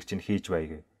хараалыг чинь хийж бай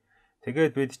гэв.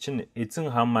 Тэгээд бид чинь эзэн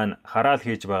хам маань хараал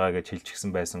хийж байгаа гэж хэлчихсэн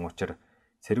байсан учраас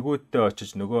цэргүүдтэй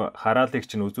очиж нөгөө хараалыг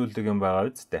чинь үзүүлдэг юм байгаа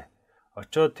үсттэй.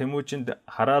 Очоод Тэмүүчинд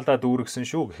хараалаа дүүргсэн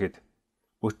шүү гэхэд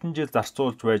бүтэн жил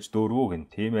зарцуулж байж дүүрвүү гин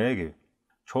тийм ээ гэв.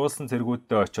 Чуулсан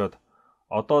цэргүүдтэй очоод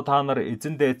одоо та нар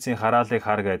эзэн дээдсийн хараалыг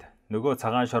хар гэд нөгөө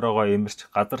цагаан шороогоо имэрч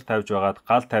газар тавьж байгаад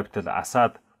гал тавьтал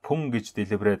асаад пүн гэж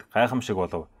дэлбрээд гайхамшиг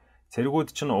болов. Цэргүүд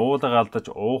чинь уулга алдаж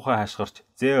уухаа хашгирч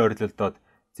зээ орилдоод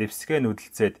зевсгээ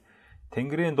нүдэлцээд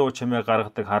Тэнгэрийн дуу чимээ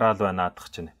гаргадаг хараал байна наадах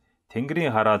чинь.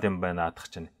 Тэнгэрийн хараал юм байна наадах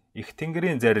чинь. Их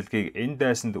Тэнгэрийн зарилгийг энэ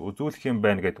дайсанд үзүүлэх юм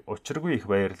байна гэд учиргүй их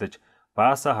баярлаж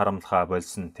баасаа харамлахаа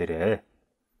болсон тэрэ.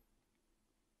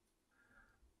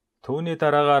 Түүний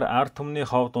дараагаар ард түмний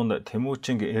хов дунд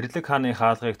Тэмүүчин Эрлэг хааны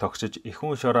хаалгыг тогшиж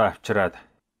ихүүн шороо авчираад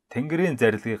Тэнгэрийн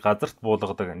зарилгийг газарт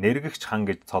буулгадаг нэргэгч хан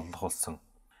гэж цоллохулсан.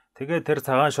 Тэгээд тэр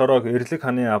цагаан шороог Эрлэг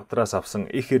хааны авдраас авсан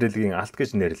их ирэлгийн алт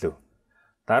гэж нэрлэв.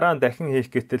 Дараа нь дахин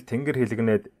хийх гэтэл тэнгэр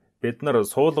хилгнээд бид нар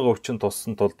суулга өвчин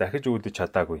туссан тул дахиж үүдэж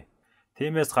чадаагүй.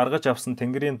 Тиймээс гаргаж авсан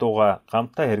тэнгэрийн дууга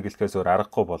гамтаа хэрэглэхээс өөр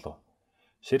аргагүй болов.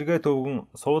 Ширгээ төвгөн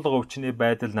суулга өвчний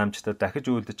байдал намжтад дахиж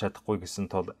үүдэж чадахгүй гэсэн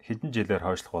тул хэдэн жилээр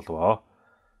хойшлох болвоо.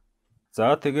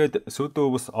 За тэгээд сүд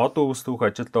өвс, од өвс түүх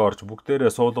ажилд орж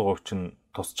бүгдээрээ суулга өвчин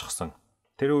тусчихсан.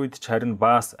 Тэр үед ч харин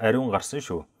баас ариун гарсан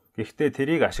шүү. Гэхдээ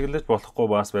тэрийг ашиглаж болохгүй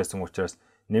баас байсан учраас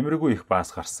нэмэргүй их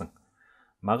баас гарсан.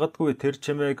 Магадгүй тэр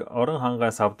чимээг орон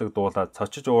хангаас авдаг дуулаад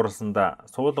цочиж ууралсандаа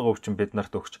суулга өвчин бид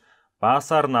нарт өгч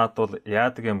баасаар наадвал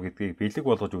яадаг юм гэдгийг бэлэг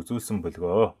болгож үзүүлсэн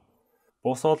бөлгөө.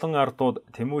 Бус олон ардууд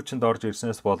Тэмүүчинд орж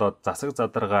ирснээс болоод засаг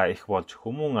задаргаа их болж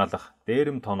хүмүүн алах,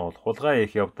 дээрэм тонуул, хулгай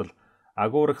их явдал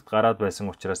агуурагт гараад байсан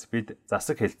учраас бид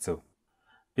засаг хэлцэв.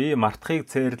 Би мартахыг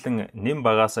цээрлэн нэм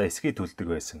багаасаа эсгий түлдэг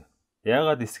байсан.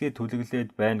 Яагаад эсгий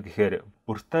түлэглээд байна гэхээр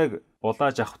бүртайг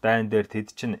булааж авах дайн дээр тэд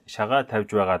чинь шагаа тавьж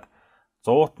байгаад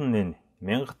зуутан нэн,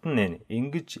 мянгатан нэн,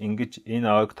 ингэж энэ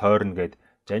ойг тойрно гэд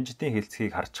жанжитын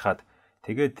хилцхийг харчхаад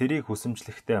тэгээд тэрийг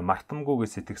хүсэмжлэхдээ мартамгүйгээ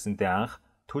сэтгсэндээ анх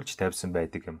түлж тавьсан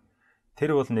байдаг юм.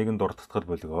 Тэр бол нэгэн дурдтгал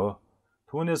бөлгөө.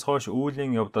 Түүнээс хойш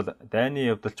үүлийн явдал, дайны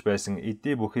явдалч байсан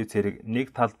эдий бүхий цэрэг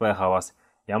нэг тал бай хаваас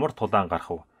ямар тулаан гарах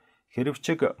вэ?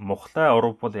 Хэрвчиг мухлай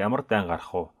урвбал ямар дайн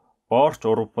гарах вэ? Боорч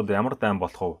урвбал ямар дайн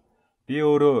болох вэ? Би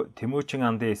өөрөө Тэмүүчин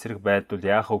андын эсрэг байдвал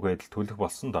яах вэ гэдэл түлэх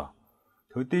болсон доо.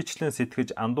 Төдийчлэн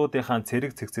сэтгэж андуудынхаа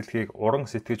цэрэг цэгцлэхийг уран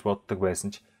сэтгэж боддог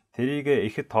байсан ч тэрийгэ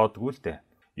ихэд тоодгүй л дээ.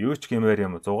 Юу ч гэмээр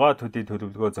юм 6 төдий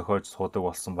төлөвлөгөө зохиож суудаг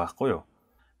болсон байхгүй юу?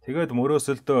 Тэгээд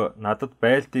мөрөөсөлдөө надад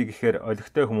байлдыг гэхээр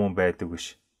олигтой хүмүүн байдаг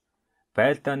биш.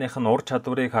 Байлдааных нь ур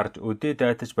чадварыг харж өдөө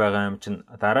дайтаж байгаа юм чинь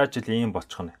дараа жил ийм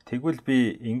болчихно. Тэгвэл би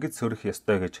ингэж сөрөх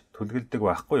ёстой гэж түлгэлдэг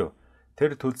байхгүй юу?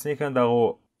 Тэр төлснийхээ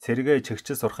дагуу цэргээ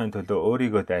чигчил сурахын төлөө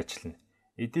өөрийгөө дайчлана.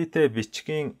 Эдийтэй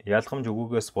бичгийн ялгамж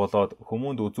өгөхөөс болоод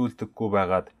хүмүүнд үзүүлдэггүй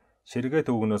байгаад ширгээ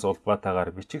төвгнөөс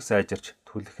улбаатаагаар бичиг сайжирч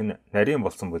түлэх нь нарийн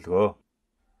болсон бөлгөө.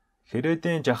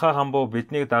 Хэрээдийн жахаа хамбуу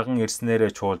биднийг даган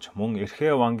ирснээрээ чуулж мөн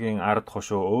эрхээ вангийн ард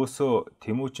хошуу өөсөө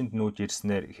Тэмүүчэнд нүүж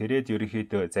ирснээр хэрээд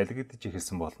ерөнхийдөө залгидж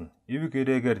эхэлсэн болно. Ив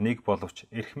гэрээгээр нэг боловч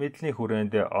эрх мэдлийн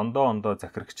хүрээнд ондоо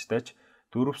захирагчтайч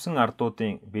дөрвсөн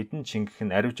ардуудын бидэнд шингэх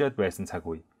нь аривжаад байсан цаг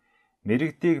үе.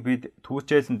 Мэргэдийг бид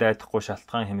түүчээлэн дайтахгүй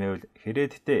шалтгаан хэмээвэл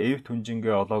хэрээдтэй эв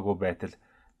түнжингээ олоогүй байтал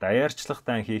даяарчлах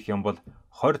дан хийх юм бол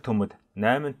 20 төмөд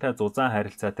 8-тай зузаан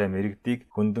харилцаатай мэргэдийг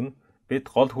хөндөн бид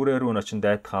гол хүрээ рүү ночин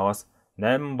дайтах аваас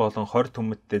 8 болон 20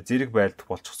 төмөдтэй зэрэг байлдах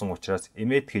болчихсон учраас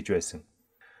имэт хийж байсан.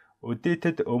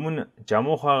 Өдийтэд өмнө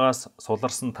жамуухаагаас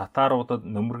суларсан татааруудад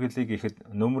нөмөрглийг ихэд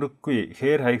нөмрөггүй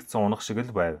хээр хаягдсан унах шиг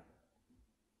л байв.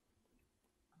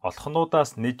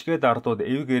 Олхнуудаас нэжгээд ардууд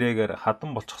эв гэрээгээр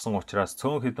хадан болчихсон учраас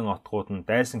цөөн хідэн отгууд нь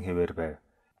дайсан хэвээр байв.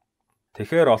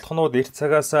 Тэгэхээр олхнууд эрт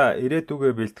цагаасаа ирээдүгэ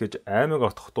бэлтгэж аймаг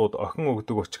отготууд охин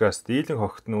өгдөг учраас дийлэн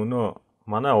хогт нь өнөө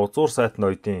манай узуур сайт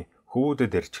ноёдын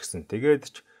хөвүүдэд ирчихсэн. Тэгээд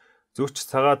ч зүч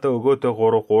цагаатаа өгөөдөө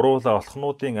гуруула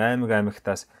олхнуудын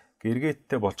аймагтаас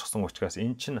гэргэттэй болчихсон учраас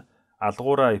эн чинь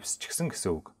алгуураа ивсчихсэн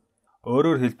гэсэн үг.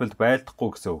 Өөрөөр хэлбэл байлдахгүй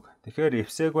гэсэн үг. Тэгэхээр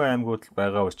ивсээгүй аймагуд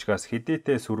байгаа учраас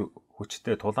хэдийтэй сүр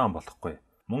хүчтэй тулаан болохгүй.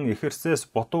 Мөн ихэрсээс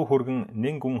ботуу хөргөн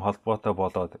нэг гүн холбоотой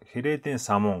болоод хэрээдийн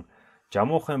самуун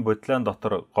жамуухын бодлоон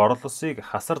дотор горлосыг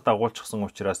хасар дагуулчихсан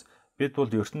учраас бид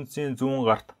бол ертөнцийн зүүн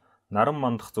гарт наран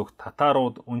мандах зүгт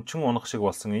татаарууд өнчин унах шиг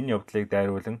болсон энэ явдлыг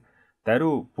дайруулан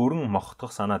даруй бүрэн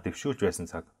мохтох санаа дэвшүүлж байсан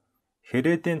цаг.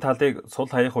 Хэрээдийн талыг сул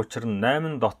хаях учир нь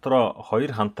 8 дотроо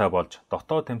 2 хантай болж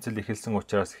дотоод тэмцэл эхэлсэн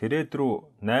учраас хэрээд рүү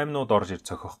 8-нууд орж ир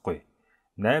цохихгүй.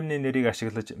 8-ны нэрийг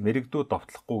ашиглаж мэрэгдүүд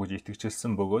довтлохгүй гэж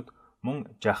итгэжэлсэн бөгөөд мөн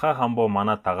жахаа хамбуу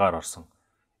манаа дагаар орсон.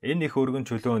 Энэ их өргөн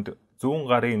чөлөөнд зүүн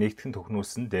гарыг нэгтгэн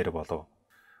төхнүүлсэн дээр болов.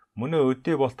 Мөнөө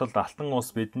өдөө болтолд алтан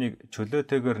улс биднийг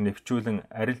чөлөөтэйгээр нэвчүүлэн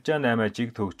арилжаа 8 жиг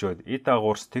төгжөөд эд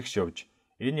агуурс тэгш явж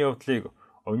энэ явдлыг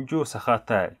унжуу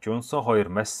сахаатай жунсан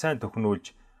 2 маш сайн төхнүүлж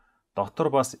дотор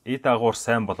бас эд агуур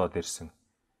сайн болоод ирсэн.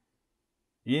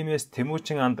 Иймээс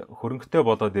Тэмүүчэн анд хөрөнгөтэй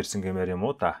болоод ирсэн гэмээр юм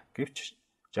уу та. Гэвч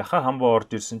жахаа хамбуу орж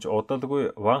ирсэн ч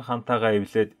удалгүй ван хантайгаа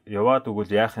эвлээд яваад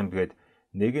өгвөл яах юм бгээд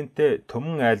нэгэнтээ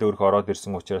төмөн айл өрх ороод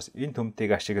ирсэн учраас энэ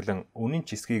төмтийг ашиглан үнэн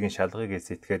ч эсхийг нь шалгахыг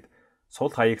эзэтгэхэд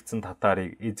сул хаягдсан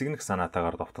татаарыг эзэгнэх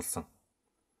санаатаагаар довтолсон.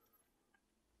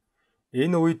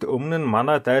 Энэ үед өмнө нь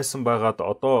манаа дайсан байгаад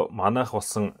одоо манаах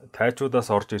болсон тайчуудаас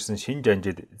орж ирсэн шин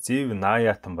жанжид зэв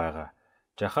нааятан байгаа.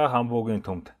 Жахаа хамбуугийн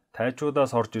төмт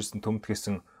тайчуудаас орж ирсэн төмт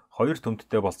гэсэн 2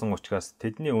 төмттэй болсон учраас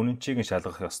тэдний үнэнчийг нь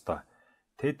шалгах ёстой.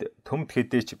 Тэд төмт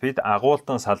хэдийч бид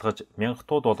агуулдан салгаж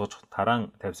мянгатууд болгож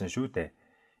тараан тавьсан шүү дээ.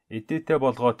 Эдээтэй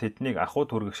болгоод тэднийг ахуйд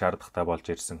хүргэх шаардлагатай болж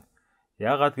ирсэн.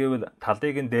 Яагаад гэвэл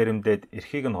талыг нь дээрэмдээд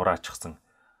эрхийг нь хураачихсан.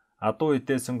 Адуу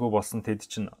идээсэнгүү болсон тэд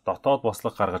чинь дотоод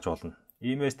бослог гаргаж болно.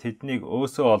 Иймээс тэднийг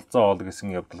өөсөө олзоо ол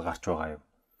гэсэн явдал гарч байгаа юм.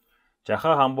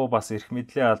 Жахаа хамбуу бас эрх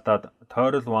мэдлээ алдаад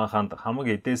тойрол ванханд хамаг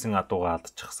идээсэн адуугаа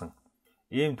алдчихсан.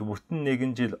 Иймд бүтэн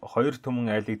 1 жил 2 төмөн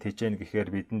айлыг тижээн гэхээр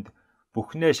бидэнд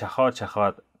бүхнээ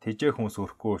шахаад тижээ хүн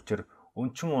сүрхгүй учир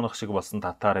өнчин унах шиг болсон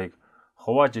татаарыг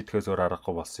хувааж идэхээс өөр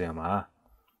аргагүй болсон юм аа.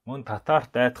 Мөн татаарт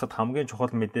дайтахад хамгийн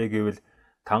чухал мэдээ гэвэл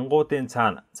тангуудын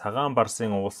цаана цагаан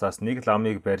барсын уулсаас нэг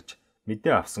ламыг барьж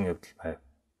мэдээ авсан явдал байв.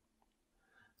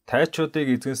 Тайчуудыг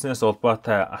эзэнснээс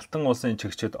улбаатай алтан улсын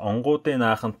чигчид онгуудын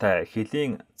наахантай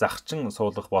хилийн захчин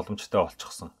суулгах боломжтой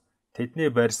болчихсон. Тэдний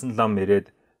барьсан лам ирээд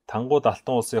тангууд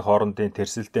алтан улсын хоорондын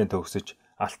тэрсэлтэнд төгсөж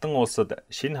алтан улсад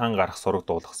шинэ хан гарах сураг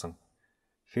дуулгасан.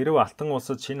 Хэрв алтан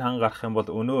улсад шинэ хан гарах юм бол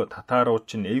өнөө татаарууд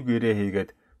чинь эв гэрээ хийгээд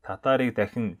татаарыг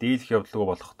дахин дийлэх явдалгүй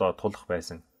болохдоо тулах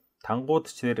байсан. Тангууд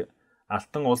ч тэр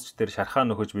алтан улсч тэр шархаа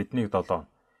нөхөж биднийг долоон.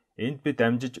 Энд бид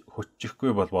амжиж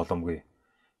хөтчихгүй бол боломгүй.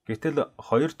 Гэтэл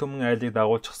 2 төмөн айлыг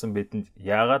дагуулчихсан бидэнд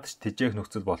яагаад ч тижээх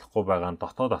нөхцөл болохгүй байгаа нь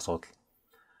дотоод асуудал.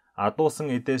 Адуусан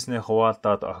эдээснээ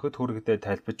хуваалдаад охид хүрэгдээ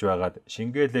талбиж байгаад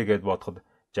шингээлээгээд бодоход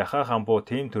жахаа хамбуу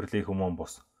тийм төрлийн хүмүүн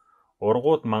бус.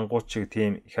 Ургууд мангууд шиг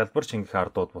тийм хялбар шингэх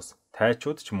ардууд бус.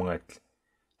 Тайчууд ч мөн адил.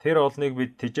 Тэр олныг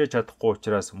бид тижээж чадахгүй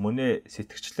учраас мөнөө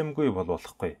сэтгчлэмгүй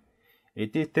болохгүй.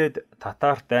 Эдийтэд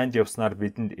татаарт дайнд явснаар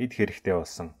бидэнд эд хэрэгтэй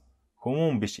болсон.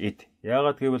 Хүмүүн биш эд.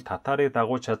 Яагаад гэвэл татаарыг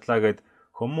дагуулж чадлаа гэд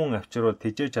хүмүүн авчирвал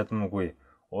тижээж чадмаагүй.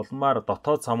 Улмаар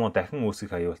дотоод самуу дахин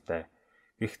үүсгэх аюултай.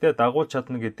 Гэхдээ дагуулж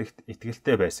чадна гэдэгт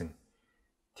итгэлтэй байсан.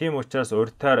 Тийм учраас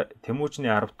урьдтаар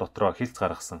Тэмүүчний арав дотроо хилц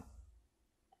гаргасан.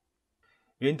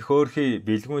 Энд хөөрхий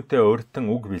бэлгүүнтэй урьдтан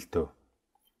үг бэлтв.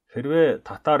 Хэрвээ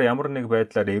татар ямар нэг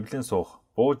байдлаар эвлэн суух,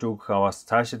 бууж өгөх аваас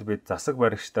цаашид бид засаг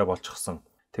баригчтай болчихсон.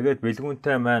 Тэгээд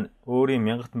бэлгүүнтэй маань өөрийн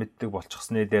мянгат мэддэг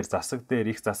болчихсны дээр засаг дээр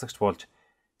их засагч болж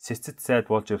сэцэд сайд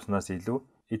болж явснаас илүү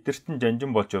эдэртэн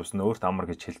жанжин болж явсан өөрт амар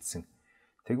гэж хэлсэн.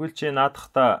 Тэгвэл чи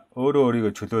наадахта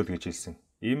өөрийгөө чөлөөл гэж хэлсэн.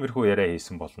 Иймэрхүү яриа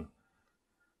хийсэн болно.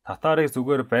 Татарыг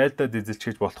зүгээр байлдаад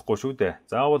эзэлчихэж болохгүй шүү дээ.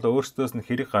 Заавал өөрсдөөс нь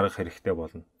хэрэг гаргах хэрэгтэй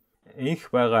болно.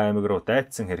 Инх байгаа аймаг руу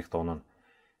дайцсан хэрэг дуунана.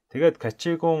 Тэгээд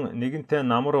Качигун нэгэнтээ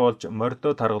намар болж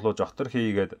мордо таргалууж отор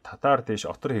хийгээд татар тийш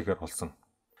отор хийхээр болсон.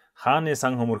 Хааны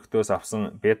сан хөмөргтөөс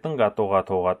авсан бядан гадууга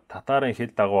туугаад татарын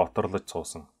хил дагуу оторлож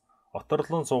суусан.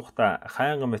 Оторлон суухдаа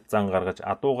хайнга мэт зан гаргаж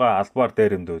адууга албаар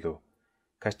дээрэмдүүлв.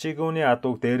 Качигуны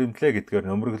адууг дээрэмдлээ гэдгээр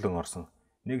нөмрөглөн орсон.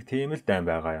 Нэг тийм л дайн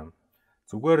байгаа юм.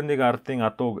 Зүгээр нэг ардын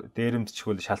адууг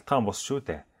дээрэмдчихвэл шалтгаан бус шүү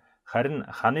дээ. Харин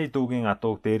ханы дүүгийн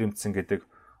адууг дээрэмдсэн гэдэг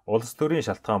улс төрийн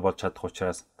шалтгаан болж чадах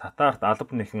учраас татарт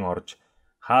алба нэхэн орж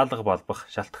хаалга балбах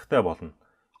шалтгатай болно.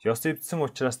 Ёс эвдсэн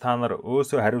учраас та нар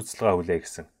өөсөө хариуцлага хүлэе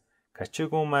гэсэн.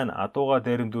 Качигун маань адууга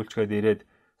дээрэмдүүлчгээд ирээд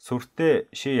сүртэй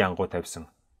ши янгуу тавьсан.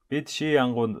 Бид ши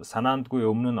янгуунд санаандгүй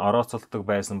өмнө нь орооцолдог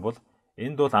байсан бол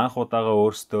энд бол анх удаага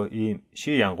өөрсдөө ийм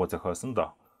ши янгуу зохиосон доо.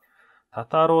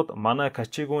 Татарууд манай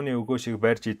Качигуны өгөө шиг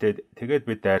барьж идээд тэгээд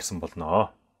бид дайрсан болноо.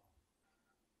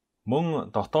 Мөн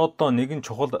дотооддоо нэгэн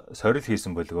чухал сорил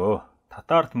хийсэн бөлгөө.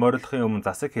 Татарт морилохын өмнө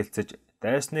засаг хэлцэж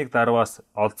дайсныг дарваас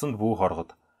олзонд бүүх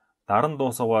оргод. Даран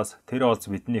дуусаваас тэр олз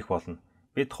биднийх болно.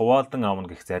 Бид хуваалдан авна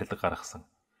гэх зарлиг гаргасан.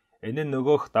 Энэ нь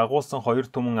нөгөөх дагуулсан хоёр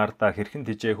түмэн ардаа хэрхэн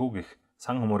тижээх үг гэх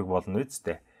сан хөмөрг болно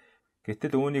үсттэй.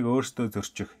 Гэтэл үүнийг өөрсдөө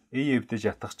зөрчих, ий эвдэж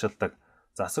ятгахчилдаг,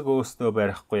 засаг өөрсдөө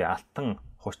барихгүй алтан,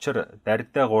 хучир,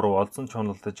 дардаа гурав олзон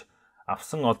чуналдаж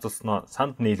авсан олзолсноо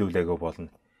санд нийлүүлээгөө болно.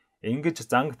 Ингэж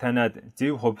занг таниад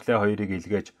зэв хувлаа хоёрыг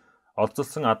илгээж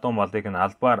олзолсон адуу малыг нь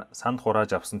албаар санд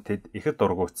хурааж авсан тэд ихэд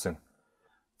дургуутсан.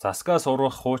 Засгаас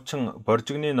урвах хуучин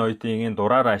боржигны ноёдын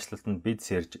дураар ажилтнанд бид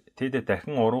сэрж тэд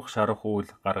дахин урвах шарах үйл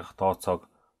гаргах тооцоог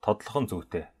тодлохын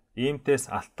зүйтэй. Иймтээс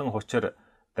алтан хучир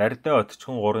дардаа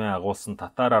отчхон гурын агуулсан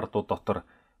татар ардууд дотор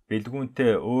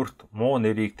бэлгүүнтэй өөрт муу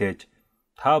нэрийг тээж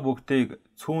та бүгдийг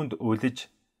цүүнд үлэж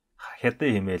хятад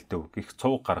химээлдэв гих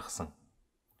цууг гаргасан.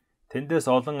 Тэндээс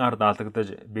олон ард алагдаж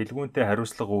бэлгүүнтэй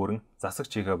хариуцлага үүрэн засаг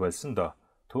чигээ болсон доо.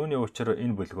 Түүний учир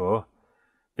энэ бөлгөө.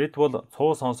 Бид бол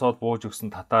цуу сонсоод бууж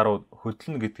өгсөн татарууд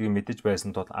хөдлөн гэдгийг мэдэж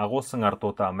байсан тул агуулсан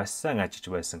ардуудаа маш сайн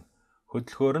ажиж байсан.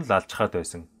 Хөдөлгөөр нь л алчхаад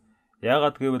байсан.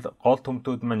 Яагаад гэвэл гол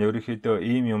төмтүүд маань ерөнхийдөө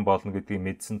ийм юм болно гэдгийг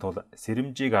мэдсэн тул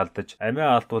сэрэмжийг алдаж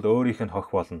амиа алдвал өөрийнх нь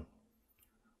хох болно.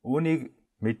 Үүнийг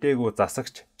мдээгүй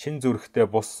засагч чин зүрхтэй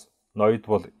бус ноёд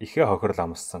бол ихэ хохирол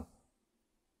амссан.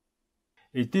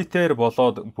 Эдитээр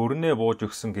болоод бүрнээ бууж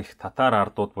өгсөн гих татар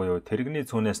ардууд буюу тэрэгний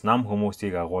цүнээс нам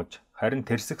хүмүүсийг агуулж харин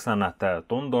тэрсэг санаатай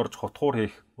дунд орж хутгуур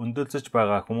хийх өндөлзөж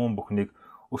байгаа хүмүүн бүхнийг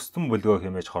өстөн бөлгөө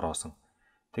хэмээж хороосон.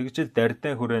 Тэгжил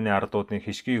дардаа хүрээний ардуудын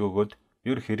хишгийг өгөөд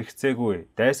ер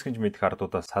хэрэгцээгүй дайсгэнж мэдэх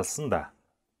ардуудаас салсан да.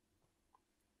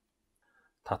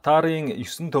 Татарын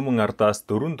 9 төмөн ардаас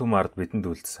 4 төмөн ард бидэнд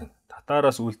үлдсэн.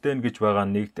 Татараас үлдээн гэж байгаа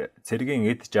нэгд цэргийн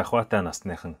эд жахваатай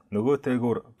насныхан,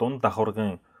 нөгөөтэйгүр дунд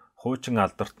давхаргын хуучин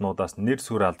алдартнуудаас нэр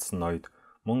сүр алдсан ноёд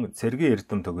мөн цэргийн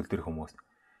эрдэм төгөлдөр хүмүүс.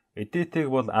 Эдитийг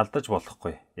бол алдаж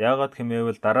болохгүй. Яагаад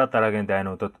хэмээвэл дараа дараагийн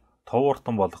дайнуудад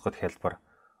товууртан болгоход хялбар.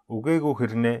 Үгээгүй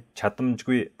хэрнээ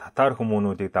чадамжгүй татар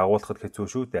хүмүүнүүдийг дагуулахад хэцүү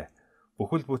шүү дээ.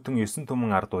 Бүхэл бүтэн 9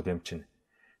 төмөн ардууд юм чинь.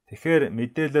 Тэгэхээр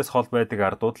мэдээлэлээс хол байдаг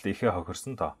ардууд л ихэ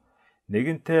хохирсон тоо.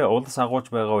 Нэгэнтээ улс агуулж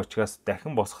байгаа учраас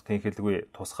дахин босох тэнхэлгүй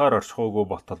тусгаар оршихуугүй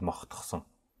ботол мохтгосон.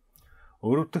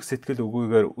 Өрөвдөх сэтгэл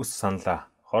үгүйгээр үс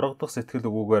саналаа. Хорогдох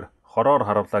сэтгэл үгүйгээр хороор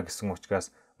харавлаа гэсэн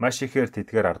учраас маш ихээр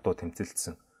тэдгээр ардуу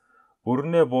тэмцэлдсэн.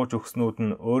 Бүрнээ бууж өгснүүд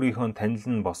нь өөрийнхөө танил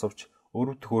нь босовч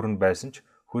өрөвдөх өрн байсан ч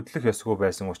хөдлөх ёсгүй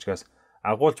байсан учраас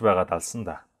агуулж байгаад алсан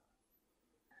да.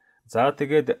 За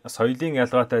тэгээд соёлын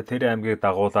ялгаатай тэр аймгийг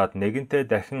дагуулад нэгэнтээ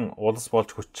дахин улс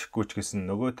болж хүчихгүй ч гэсэн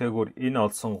нөгөөтэйгүр энэ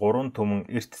олсон 3 түмэн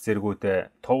эрт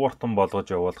зэргүүдээ товууртан болгож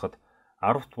явуулахад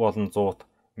 10-т болон 100-т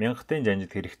мянгатын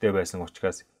жанжид хэрэгтэй байсан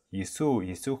учраас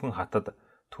Есүүхэн хатад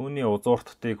түүний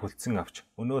узуурттыг хүлцэн авч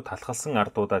өнөө талхалсан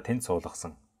ардуудаа тэнд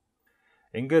суулгасан.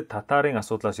 Ингээд татарын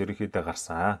асуудлаас ерөнхийдөө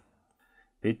гарсан.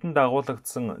 Бидэнд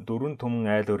дагуулгдсан 4 түмэн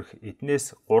айл өрх эднээс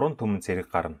 3 түмэн зэрэг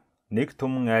гарна. 1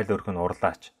 түмэн айл өрх нь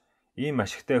урлаач. Ийм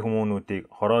ашигтай хүмүүнүүдийг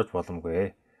хороож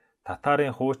боломгүй.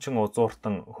 Татарын хуучин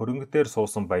узууртан хөрөнгө дээр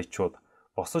суусан баячууд,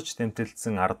 босож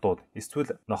тэмтэлдсэн ардууд,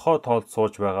 эсвэл нохоо тоолд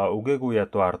сууж байгаа үгээгүй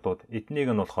ядуу ардууд эднийг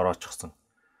нь бол хороочихсон.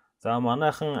 За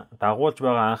манайхан дагуулж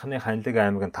байгаа анхны ханилэг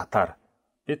аймаг нь татар.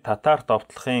 Бид татарт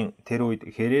довтлохын тэр үед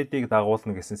хэрээдийг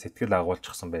дагуулна гэсэн сэтгэл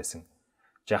агуулчихсан байсан.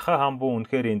 Жахаа хамбуу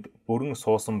үнэхээр энд бүрэн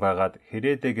суусан байгаад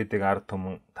Хэрээдэ гэдэг ард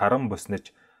түмэн таран бөснөж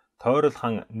тойрол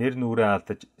хан нэр нүрээ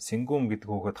алдаж Сэнгүүм гэдэг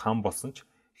хүүхэд хан болсон ч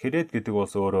Хэрээд гэдэг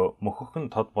улс өөрөө мөхөхөн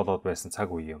тод болоод байсан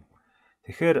цаг үе юм.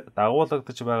 Тэгэхээр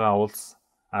дагуулгадж байгаа улс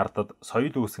ардад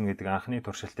соёл үүсгэн гэдэг анхны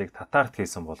туршилтыг татаарт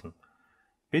хийсэн болно.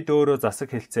 Бид өөрөө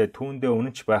засаг хэлцээ түүндээ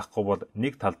үнэнч байхгүй бол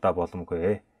нэг талдаа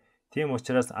боломгүй. Тийм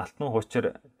учраас алтан хучир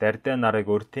дардаа нарыг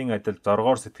өртийн адил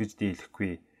зоргоор сэтгэж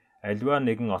дийлэхгүй. Аливаа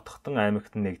нэгэн отхотон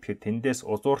аймагт нэгдэхэд тэндээс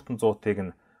узууртан зуутыг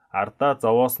нь ардаа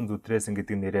зовоосон зүтрээсэн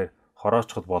гэдэг нэрээр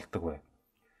хороочход болдог бай.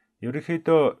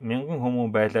 Ерөнхийдөө 1000 хүмүүн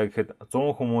байлаа гэхэд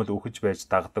 100 хүмүүс л үхэж байж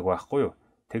дагдаг байхгүй юу?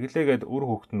 Тэглээгээд үр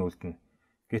хөвгт нь үлдэнэ.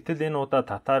 Гэтэл энэ удаа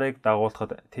татарыг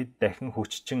дагуулхад тэд дахин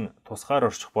хүччин тусгаар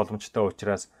орчих боломжтой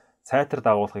учраас сайтар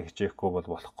дагуулхыг хичээхгүй бол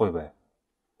болохгүй бай.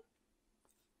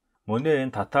 Мөнөө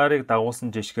энэ татарыг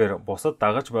дагуулсан жишгээр бусад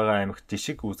дагаж байгаа аймагт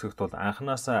жишг үүсгэх тул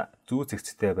анханасаа зүү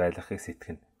зэгцтэй байлгахыг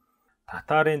сэтгэнэ.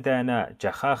 Татарын дайна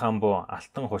Жахаа хамбуу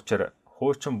алтан хучир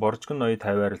хуучин Боржгон ноёд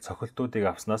тавиар цохилтуудыг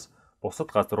авснаас бусад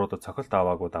газруудад цохилт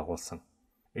аваагүй дагуулсан.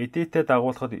 Эдийтэй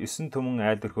дагуулхад 9 түмэн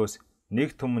айл өрхөөс нэг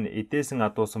түмэн эдээсэн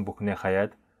адуусан бүхнээ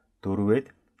хаяад дөрвөөд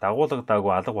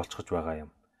дагуулгадаагүй алга болчихж байгаа юм.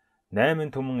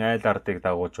 8 түмэн айл ардыг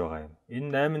дагуулж байгаа юм. Энэ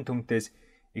 8 түмтээс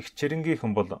их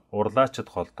чирэнгийнхэн бол урлаачд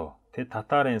холдоо. Тэд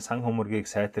татарын сан хөмөргийг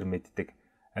сайтар мэддэг.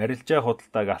 Арилжаа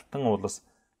худалдааг алтан улс,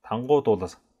 тангууд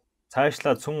улс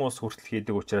цаашлаад сүн улс хүртэл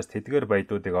хийдэг учраас тэдгээр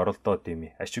баядуудыг оролдоод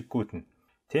дими ашиггүйд нь.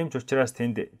 Тийм ч учраас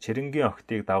тэнд чирэнгийн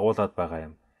охтыг дагуулад байгаа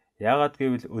юм. Яагаад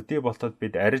гэвэл өдий болтод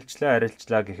бид арилжлаа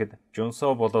гэхэд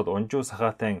жунсоо болоод унжуу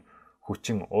сахаатай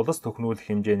хүчин улс төхнүүлэх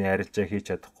хэмжээний арилжаа хийж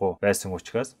чадахгүй байсан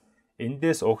учраас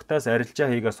эндээс угтаас арилжаа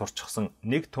хийгээ сурчсан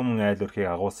нэг түмэн айл өрхийг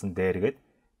агуулсан дээргээд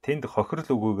тэнд хохирол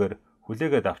үгүйгээр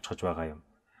хүлээгээд авчхаж байгаа юм.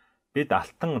 Бид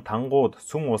алтан тангууд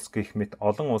сүм улс гэх мэт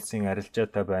олон улсын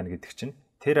арилжаатай байна гэдэг чинь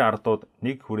тэр ардууд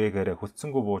нэг хүрээгээр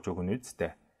хүлцэнгүй бууж өгнө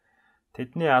үсттэй.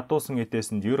 Тэдний адуусан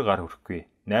эдээсэнд юр гар хүрэхгүй,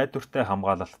 найдвартай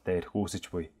хамгаалалттай ирэх үүсэж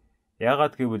буй.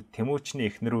 Яагаад гэвэл Тэмүүчний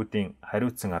эхнэрүүдийн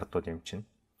хариуцсан ардууд юм чинь.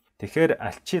 Тэгэхээр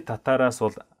Альчи татараас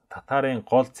бол татарын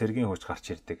гол цэргийн хүч гарч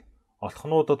ирдэг.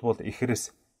 Олхнуудад бол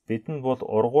ихрэс, бидэнд бол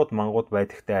ургууд мангууд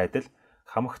байдагтай адил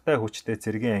хамагтай хүчтэй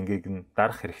цэргийн ангийг нь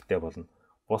дарах хэрэгтэй болно.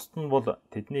 Бусд нь бол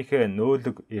тэднийхээ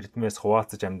нөөлөг эрдмээс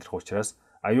хуваалцаж амьдрах учраас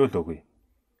аюул өгье.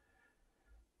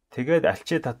 Тэгээд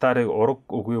Альчи татарыг ураг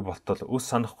үгүй болтол үс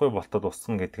санахгүй болтол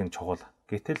усган гэдэг нь чухал.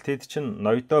 Гэтэл тэд чинь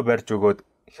ноёдоо барьж өгөөд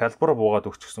хялбар буугаад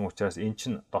өгчихсөн учраас эн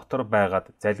чинь дотор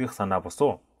байгаад залгих санаа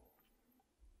босуу.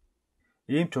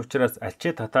 Ийм ч учраас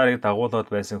Альчи татарыг дагуулад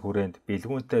байсан хүрээнд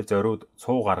бэлгүүнтэй зориуд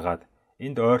цуу гаргаад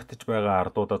энд ойртож байгаа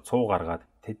ардуудад цуу гаргаад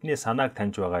тэдний санааг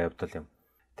таньж байгаа явдал юм.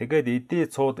 Тэгээд эдийн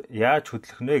цууд яаж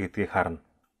хөдлөх нэ гэдгийг харна.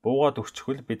 Буугаад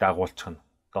өгчихвөл бид агуулчихна.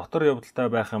 Дотор явдалтай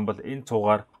байх юм бол энэ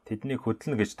цуугаар тэднийг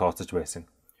хөдлөнө гэж тооцож байсан.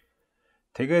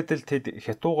 Тэгээд л тэд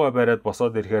хятуугаа бариад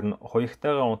босоод ирэхээр нь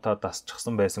хуягтайгаа унтаа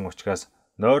дасчихсан байсан учраас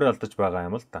нойр алдаж байгаа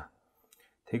юм л да.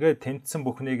 Тэгээд тэмцсэн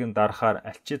бүхнийг нь дарахаар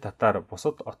Альчи татар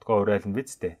бусад отгоо урайлна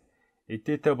биз дээ.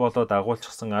 Эдээтэй болоод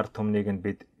агуулчихсан ард түмнийг нь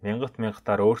бид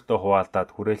мянгатаар өөртөө хуваалдаад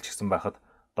хүрээлчихсэн байхад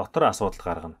дотор асуудал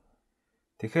гаргана.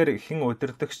 Тэгэхээр хэн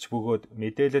удирдагч бөгөөд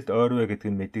мэдээлэлд ойрвэ гэдэг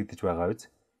нь мэдэгдэж байгаа биз?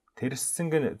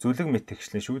 Тэрсэнг нь зүлэг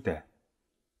мэтгчлэн шүү дээ.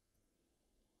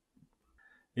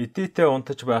 Эдээтэй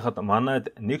унтаж байхад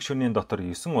манайд нэг шөнийн дотор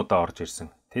 9 удаа орж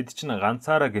ирсэн. Тэд чинь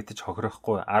ганцаараа гитэж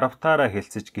хохирохгүй 10 таараа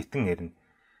хэлцэж гитэн ирнэ.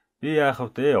 Би яах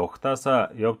вэ?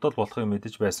 Угтаасаа явдал болохыг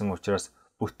мэдэж байсан учраас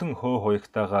бүтэн хөө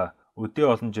хуягтайгаа өдөө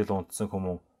олон жил унтсан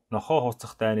хүмүүс нохоо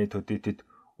хуцах дайны төдийд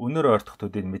өнөр ойртох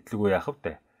төдийд мэдлгүй яах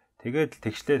вэ? Тэгээд л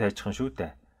тэгшлээд хайчихсан шүү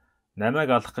дээ. Намайг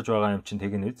алах гэж байгаа юм чинь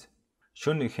тэгнэ үз.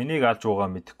 Шүн хэнийг алж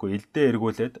байгаа мэдэхгүй элдээ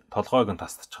эргүүлээд толгойг нь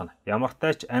тасчихна.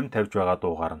 Ямартай ч ам тавьж байгаа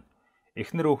дуу гарна.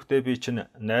 Эхнэр хүүхдээ би чинь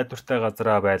найдвартай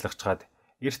газараа байлгачаад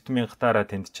эрт мянгатаараа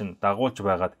тэнд чинь дагуулж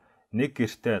байгаад нэг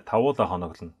гэртээ тавуула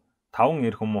хоноглоно. 5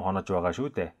 эр хүмүүс хонож байгаа шүү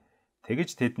дээ. Тэгэж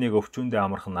тэднийг өвчүүндээ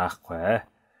амархан наахгүй.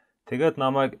 Тэгээд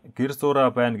намайг гэр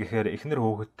зураа байна гэхээр эхнэр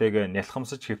хүүхэдтэйгээ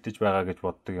нялхамсаж хэвтэж байгаа гэж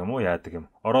боддог юм уу яадаг юм.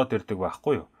 Ороод ирдэг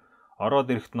байхгүй юу? Ороод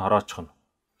ирэхэд нь хороочихно.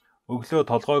 Өглөө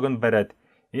толгойг нь бариад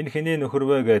энэ хэний нөхөр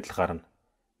вэ гэдэл гарна.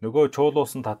 Нөгөө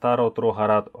чуулуусан татаарууд руу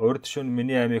хараад урд шөнө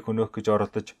миний амийг хөнөөх гэж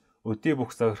оролдож өдий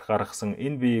бүх захирах гаргасан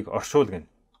энэ биеийг оршуулгана.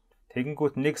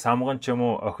 Тэгэнгүүт нэг самган ч юм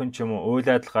уу охин ч юм уу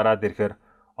уйлаад л гараад ирэхээр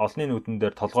олны нүдэн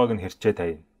дээр толгойг нь хэрчээ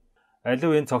тавина.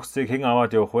 Алив энэ цогцыг хэн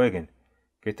аваад явах вэ гин.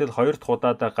 Гэтэл хоёр дахь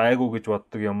удаадаа гайгүй гэж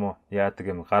боддог юм уу яадаг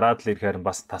юм. Гараад л ирэхээр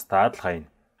бас тастаад л хайна.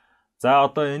 За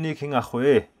одоо энийг хэн авах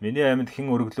вэ? Миний амьд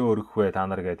хэн өргөлөө өргөх вэ та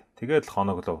нар гэд. Тэгээд л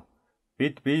хоноглов.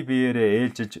 Бид бие биеэрээ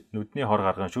ээлжилж нүдний хор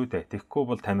гарган шүү дээ. Тэгхгүй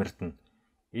бол тамирдана.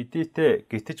 Эдийтэй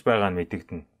гитэж байгаа нь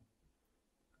мэдэгдэнэ.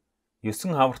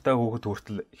 9 хавартай хүүхэд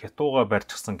хүртэл хятууга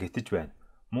барьчихсан гитэж байна.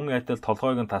 Мөн адил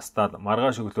толгойг нь тастаад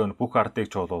маргааш өглөө нь бүх ардыг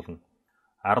чуулуулна.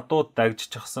 Ардууд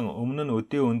дагжчихсан өмнө нь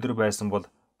өдөө өндөр байсан бол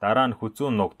дараа нь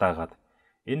хүзүүн нугдаагаад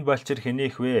энэ балчир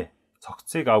хэнийх вэ?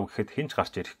 Цогцыг ав гэхэд хинч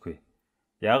гарч ирэхгүй.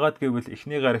 Яагаад гэвэл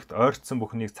эхний гарагт ойртсон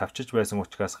бүхнийг цавчиж байсан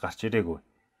учраас гарч ирээгүй.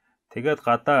 Тэгээд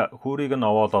гадаа хүүрийг нь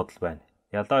овоолоод л байна.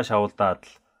 Ялаа шавуулдаад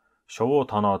л шувуу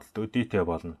тоноод л өдийтэй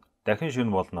болно. Дахин шүн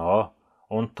болноо.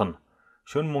 Унтна.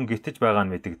 Шүн мөн гитэж байгаа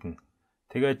нь мэдэгдэнэ.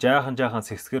 Тэгээд жаахан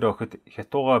сэсгэр охид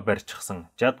хятууга барьчихсан,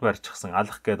 жад барьчихсан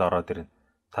алах гээд ороод ирнэ.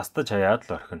 Тастаж хаяад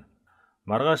л орхино.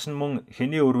 Маргааш нь мөн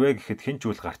хэний өрвэ гэхэд хинч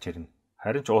үл гарч ирнэ.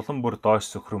 Харин ч улам бүр доош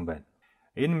сөхрөн байна.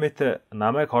 Энэ мэт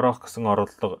намайг хороох гэсэн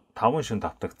оролдлого 5 шин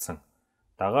давтагдсан.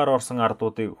 Дагаар орсон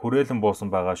ардуудыг хүрээлэн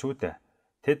буусан байгаа шүү дээ.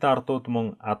 Тэд ардууд мөн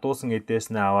адуусан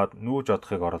эдээснээ аваад нүүж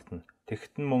одохыг оролдоно.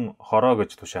 Тэгт нь мөн хороо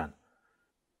гэж тушаана.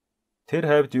 Тэр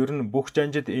хавьд ер нь бүх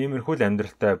жанжид иймэрхүү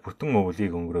амьдралтай бүтэн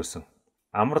өвлийг өнгөрөөсөн.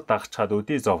 Амар дагчхад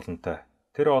өдий зовлонтой.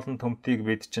 Тэр олон төмтийг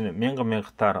бид чинь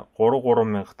 1000-таар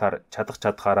 3-3000-таар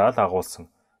чадахаараа л агуулсан.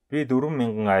 Би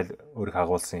 4000 айл өрх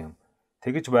агуулсан юм.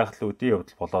 Тэгж байхад л өдий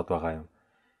явдал болоод байгаа юм.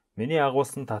 Миний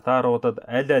агуулсан татааруудад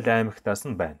аль аймагтаас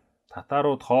нь байна.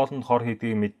 Татаарууд хоолнд хор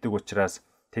хийдгийг мэддэг учраас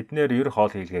тэднэр ер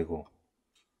хоол хийлгээгүй.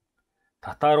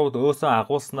 Татаарууд өөсөө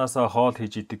агуулснаасаа хоол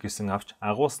хийж идэг гэсэн авч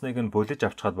агуулсныг нь бүлэж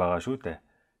авчхад байгаа шүү дээ.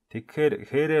 Тэгэхээр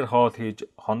хээрээр хоол хийж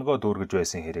хоногоо дүүргэж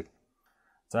байсан хэрэг.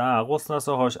 За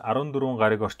агуулснаасаа хойш 14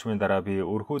 гариг орчмын дараа би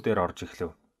өрхүүдээр орж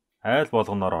эхлэв. Айл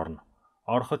болгоноор орно.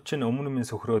 Ороход чинь өмнө минь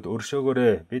сөхрөөд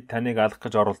өршөөгөөрэй бид таныг алах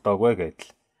гэж оролдооггүй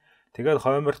гэдэл. Тэгээд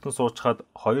хоймортон суучхад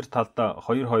хоёр талдаа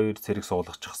хоёр цэрэг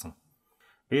суулгачихсан.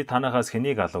 Би танахаас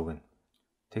хэнийг алав гин.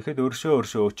 Тэгэхэд өршөө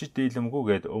өчөж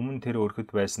дийлэмгүйгээд өмнө тэр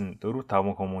өрхөд байсан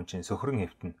 4-5 хүмүүс чинь сөхрөн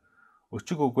хэвтэн.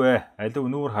 Өчиг үгүй алив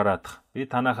нүүр хараадах. Би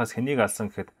танахаас хэнийг алсан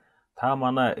гэхэд та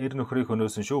манай эр нөхрийг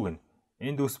хөнөөсөн шүү гин.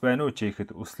 Энд үс байна уу чи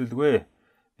ихэд өслөлгүй.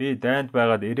 Би дайнд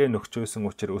байгаад ирээ нөхчөөсөн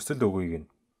учраас өсөл өгье гин.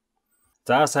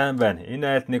 За сайн байна. Энэ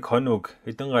айлд нэг хон үг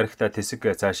хэдэн гарагтай тэсэг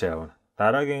цаашаа явна.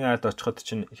 Дараагийн айлд очиход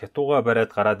чинь хятууга бариад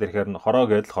гараад ирэхээр нь хороо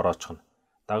гэдэл хороочихно.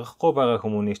 Дагахгүй байгаа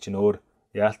хүмүүнийг чинь өөр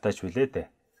яалтаач билээ дээ.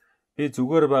 Би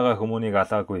зүгээр байгаа хүмүүнийг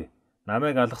алаагүй.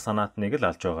 Намайг алах санаатныг л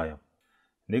алж байгаа юм.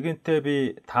 Нэгэнтээ би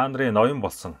та нарын ноён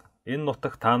болсон. Энэ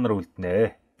нутагт та нар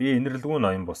үлднэ. Би инэрлгүй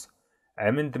ноён бос.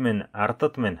 Аминд минь,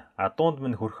 ардад минь, адуунд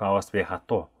минь хүрх аваас би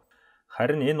хатуу.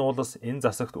 Харин энэ улс энэ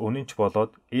засагт үнэнч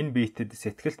болоод энэ биетэд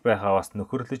сэтгэлт байх аваас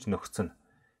нөхөрлөж нөхцөн.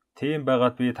 Тийм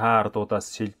байгаад би та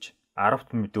ардуудаас шилж, аравт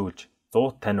мэдүүлж,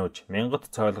 100 таниуж,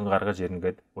 1000 цойлгон гаргаж ирнэ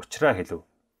гэд учраа хэлв.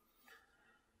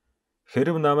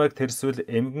 Хэрв намайг тэрсвэл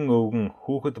эмгэн өвгөн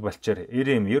хүүхэд балчир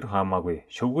ирэм ер хамаагүй,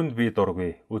 шүвгэнд би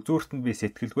дургүй, үзүүртэнд би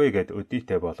сэтгэлгүй гэд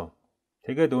өдийтэй болов.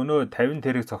 Тэгээд өнөө 50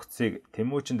 тэрэг цогцсыг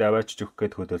Тэмүүчэнд аваачж өгөх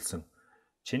гэд хөдөлсөн.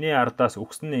 Чиний ардаас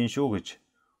үгсэн нь энэ шүү гэж,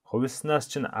 хувилснаас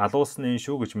чинь алуулсан энэ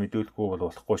шүү гэж мэдүүлэхгүй бол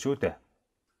болохгүй шүү дээ.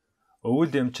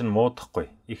 Өвөл юм чинь муудахгүй.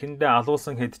 Эхэндээ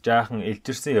алуулсан хэд жаахан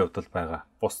илжирсэн явдал байгаа.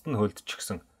 Бусд нь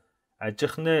хөлдчихсөн.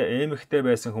 Ажихнээ эмэгтэй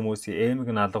байсан хүмүүсийн эмэг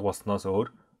нь алга болсноос өөр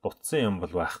дутсан юм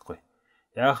бол байхгүй.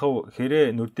 Яахав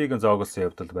хэрэг нүдийг нь зоогоолсон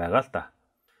явдал байгаа л да.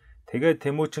 Тэгээд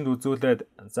Тэмүүчэнд үзүүлээд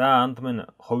за анд минь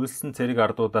хувилсан цэрэг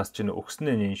ардуудаас чинь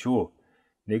өгсөн нь энэ шүү.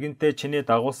 Нэгэнтээ чиний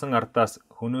дагуулсан ардаас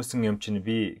хөнөөсөн юм чинь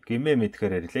би гимээ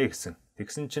мэдхээр ирлээ гэсэн.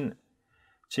 Тэгсэн чинь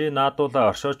чи наадуулаа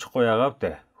оршоочихгүй ягаав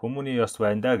дээ. Хүмүүний ёс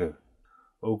байна даа гэв.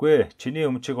 Үгүй чиний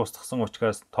өмчийг устгасан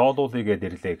учраас тоолуулъя гэд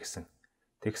ирлээ гэсэн.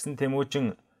 Тэгсэн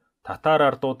Тэмүүчэн татар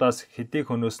ардуудаас хэдийг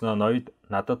хөнөөснөө ноёд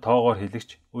надад тоогоор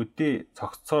хэлэгч өдий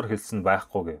цогцоор хэлсэн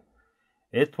байхгүй гэв.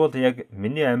 Эд бол яг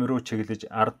миний амь руу чиглэж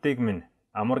ардыг минь,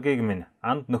 амаргийг минь,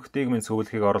 анд нөхдийг минь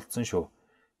сүүлэхийг оролдсон шүү.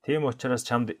 Тийм учраас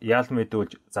чамд ял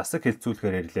мэдүүлж засаг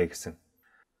хэлцүүлэхээр ирлээ гэсэн.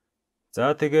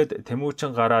 За тэгээд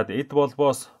Тэмүүчэн гараад эд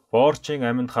болбоос Боорчийн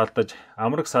аминд халдаж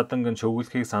амраг саданг нь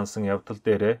шөвгөлхийг сансан явдал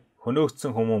дээрээ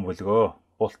хөнөөгдсөн хүмүүн бөлгөө.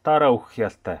 Бултаараа өгөх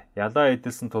ялтай. Ялаа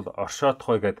эдэлсэн тул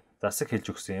оршоотхой гэд засаг хэлж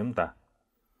өгсөн юм да.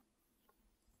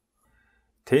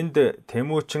 Тэнд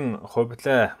Тэмүүчэн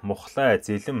хувлаа, мухлаа,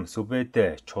 зилэм,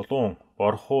 сүбэдэ, чулуун,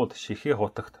 борхууд, шихий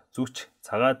хутагт, зүч,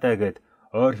 цагаатай гэд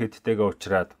ойр хидтэйгээ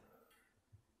уучраад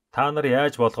та нар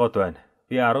яаж болгоод байна?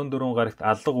 Би 14 гарагт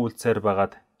аллаг үйлцээр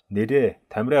байгаад нэрээ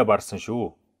тамираа барсан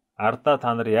шүү. Ардаа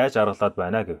та нар яаж аргалаад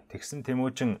байна гэв. Тэгсэн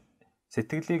Тэмүүчэн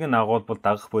сэтгэлийг нь агуулбал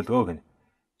дагах бөлгөө гин.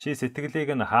 Чи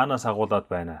сэтгэлийг нь хаанаас агуулад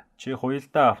байна? Чи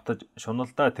хуйлдаа автаж,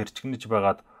 шуналдаа тэрчгэнэж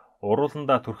байгаад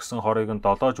урууландаа түрхсэн хорыг нь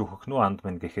долоож өгөх нү анд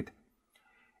минь гэхэд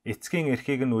эцгийн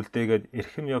эрхийг нь үлдээгээд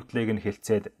эрхэм явдлыг нь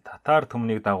хэлцээд татар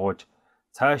түмнийг дагууж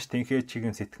цааш тэнхээчийг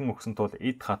нь сэтгэн өгсөн тул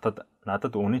эд хатад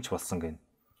надад үнэнч болсон гин.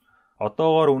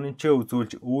 Одоогоор үнэнчээ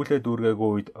үзүүлж үүлээ дүүргээгүй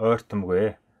үед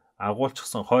ойртомгүй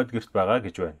агуулчихсан хойд гэрт байгаа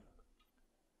гэж байна.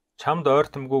 Чамд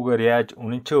ойртомгүйгээр яаж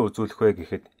үнэнчээ үзүүлэх вэ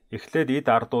гэхэд эхлээд эд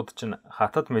ардууд чинь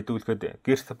хатад мэдүүлэхэд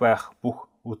гэрт байх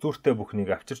бүх үзүүртэй бүхнийг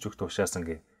авчирч өгөх тушаасан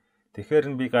гэв. Тэгэхээр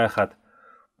би гайхаад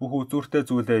бүх үзүүртэй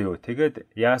зүйлээ юу тэгээд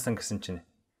яасан гэсэн чинь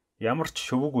ямар ч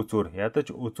шүвэг үзүүр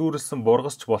ядаж үзүүрлсэн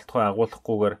бургасч болтгой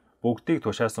агуулахгүйгээр бүгдийг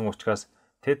тушаасан учраас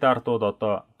тэд ардууд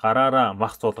одоо гараараа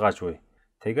мах зулгааж буй.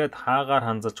 Тэгээд хаагаар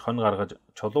ханзаж хон гаргаж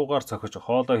чулуугаар цохиж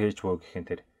хоолоо хийж бөө гэхин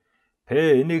тэр.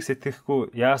 Энийг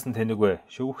сэтгэхгүй яасан тэнэг вэ?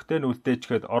 Шүвхтэй нь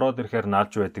үлдээчгээд ороод ирэхээр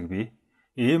наалж байдаг би.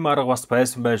 Ийм арга бас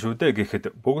байсан байх шүү дээ гэхэд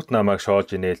бүгд намайг шоолж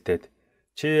инээлдээд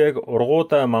чи яг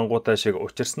ургуудаа мангуудаа шиг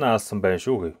учирснаа алсан байх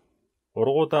шүү гэв.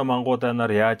 Ургуудаа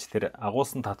мангуудаанаар яаж тэр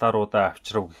агуулсан татааруудаа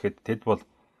авчрав гэхэд тэд бол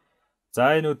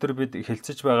за энэ өдөр бид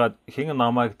хилцэж байгаад хэн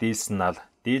намайг дийлсэн наал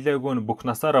дийлээгүй нь бүх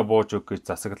насаараа бууж өг гэж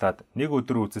засаглаад нэг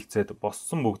өдөр үзэлцээд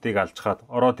боссон бүгдийг алжхаад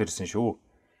ороод ирсэн шүү.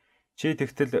 Чи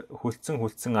тэгтэл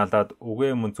хүлцэн алаад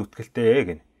үгээ мөн зүтгэлтэй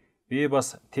гин. Би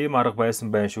бас тийм арга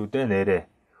байсан байх шүү дээ нэрээ.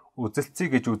 Үзэлцээ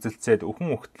гэж үзэлцээд үхэн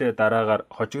үхтлээ дараагаар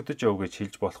хожигдож яв гэж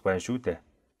хэлж болох байх шүү дээ.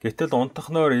 Гэтэл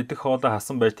унтахноор идэх хоолой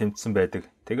хасан байж тэмцсэн байдаг.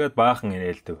 Тэгээд баахан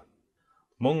инээлдэв.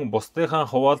 Мөн бусдынхаа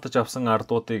хуваалдаж авсан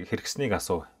ардуудыг хэрэгснийг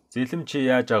асуув. Зилэм чи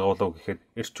яаж агуулв гэхэд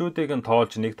эрчүүдийг нь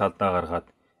тоолж нэг талдаа гаргаад,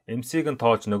 эмсийг нь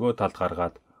тоолж нөгөө талд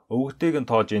гаргаад, өвгдийг нь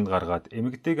тоолж энд гаргаад,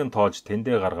 эмэгдийг нь тоолж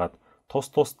тэндээ гаргаад, тус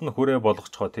тусад нь хүрээ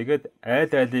болгочхоо тэгээд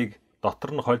айл айлыг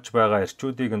дотор нь хольж байгаа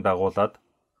эрчүүдийг нь дагуулад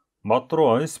мод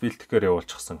руу онс бэлтгэхээр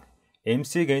явуулчихсан.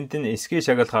 Эмсийг энд нь эсгээ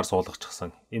шагалахаар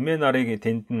суулгачихсан. Эмээ нарыг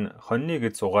тэнд нь хоньны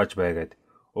гэж сугааж байгаад,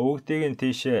 өвгдийг нь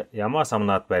тийшээ ямаа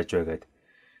самнаад байж байгаад.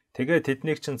 Тэгээ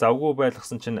тэднийг чинь завгүй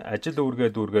байлгасан чинь ажил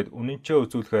үүргээд үнэнчээ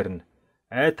үзүүлэхээр нь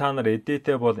ай та нар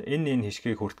эдээтэй бол энэ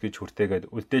хишгийг хүртгэж хүртээгээд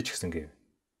үлдээчихсэн гэв.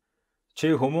 Чи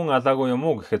хүмүүн алаагүй юм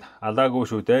уу гэхэд алаагүй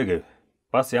шүү дээ гэв.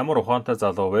 Бас ямар ухаантай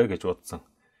залуу вэ гэж бодсон.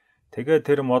 Тэгээ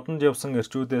тэр модонд явсан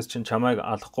эрчүүдээс чинь чамайг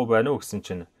алахгүй байна уу гэсэн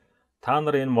чинь та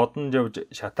нар энэ модонд явж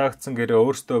шатаагдсан гэрээ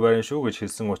өөртөө барин шүү гэж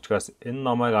хэлсэн учраас энэ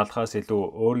намайг алахаас илүү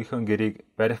өөрийнхөө гэрийг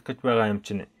барих гэж байгаа юм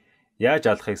чинь яаж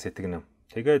алахыг сэтгэнэм.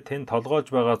 Тэгээд тэнд толгоож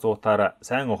байгаа зуутаараа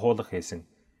сайн ухуулах хийсэн.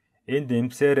 Энд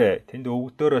эмсээрээ тэнд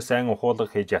өвгдөөрөө сайн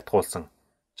ухуулах хийж ятгуулсан.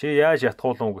 Чи яаж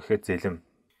ятгуулав гэхэд зэлэм.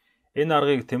 Энэ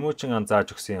аргыг Тэмүүчин ан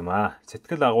зааж өгсөн юм аа.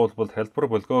 Сэтгэл агуулбал хэлбэр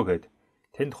бөлгөө гэд.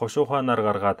 Тэнд хушууханаар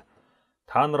гаргаад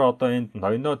та нар одоо энд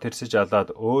ноёноо тэрсэж алаад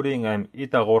өөрийн ам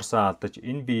эд агуурсаа алдаж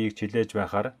энэ биеийг чилээж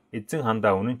байхаар эзэн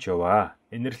хандаа үнэнч яваа.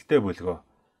 Инэрлэлтэй бөлгөө.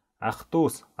 Ах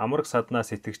дүүс амраг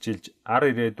саднаас итгэжжилж ар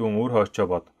ирээдүйн үр хойчоо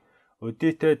бод.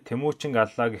 Өдийтэй Тэмүүчин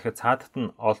аллаа гэхэд цаадат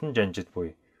нь олон жанжид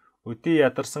буй. Өдий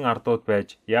ядарсан ардууд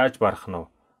байж яаж барах нь вэ?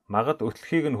 Магад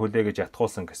өтлөхийг нь хүлээгэж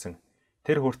ятгуулсан гэсэн.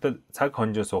 Тэр хүртэл цаг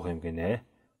хонжоо суух юм гинэ.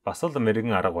 Бас л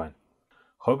мэрэгэн арга байна.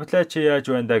 Ховлаа чи яаж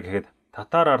байна да гэхэд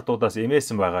татар ардуудаас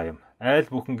эмээсэн байгаа юм. Айл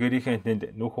бүхэн гэрийнхээ тэнд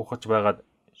нүх ухаж байгаад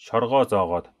шоргоо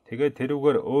зоогоод тэгээд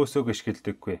тэрүүгээр өөсөө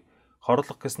гიშгэлдэггүй.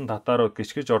 Хорлох гэсэн татарууд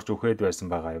гიშгэж орж үхээд байсан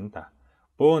байгаа юм да.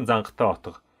 Бөөн зангатаа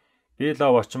отго. Би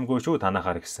лав очимгүй шүү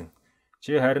танахаар гэсэн.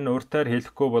 Чи харин уртаар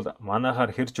хэлэхгүй бол манахаар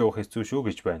хэрж явах хэцүү шүү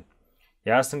гэж байна.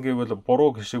 Яасан гэвэл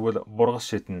буруу гიშиг бол бургас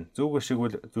шиднэ. Зүг гიშиг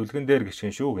бол зүлгэн дээр гიშгэн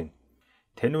шүү гин.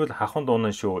 Тэнвэл хахан дуунан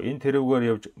шүү. Энэ тэрүүгээр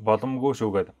явж боломгүй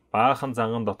шүүгээд баахан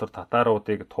занган дотор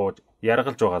татаруудыг тууж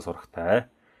яргалж байгаа сурахтай.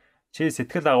 Чи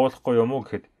сэтгэл агуулахгүй юм уу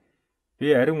гэхэд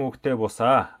би арин үгтэй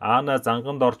бусаа аана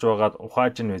занганд орж байгаад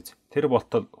ухааж нь үз. Тэр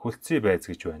болтол хүлцээ байз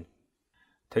гэж байна.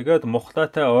 Тэгээд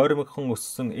мухлаатай ойрмогхон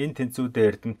өссөн энэ тэнцвүүдээ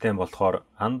эрдэмтэн болохоор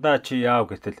андаа чи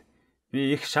яав гэтэл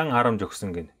би их шан харамж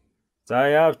өгсөн гин. За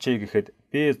яав чи гэхэд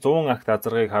би 100 акт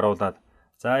азаргыг харуулад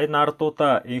за энэ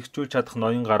ардуудаа инхчүүлж чадах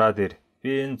ноён гараад ир.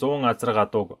 Би энэ 100 азраг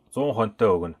адууг 100 хонтой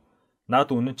өгнө.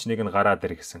 Над үнэнч нэг нь гараад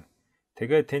ир гэсэн.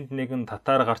 Тэгээд тэнд нэгэн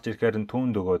татар гарч ирэхээр нь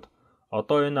түүнд өгөөд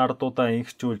одоо энэ ардуудаа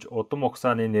инхчүүлж удам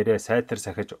угсааны нэрээ сайтар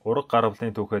сахиж ураг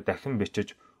гаргалын түүхээ дахин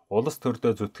бичиж улс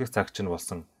төрдөө зүтгэх цаг чинь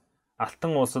болсон.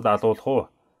 Алтан улсад алуулах уу?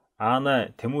 Аана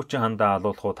Тэмүүчин хандаа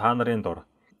алуулах уу та нарын дур.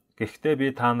 Гэхдээ би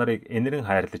та нарыг энэрэн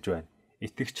хайрлаж байна.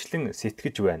 Итгэвчлэн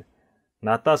сэтгэж байна.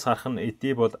 Надаас харах нь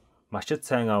эдий бол машид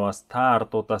сайн аваас та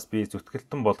ардуудаас би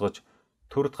зүтгэлтэн болгож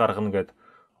төрд гаргана гэд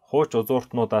хууч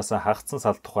узууртнуудаас хагцсан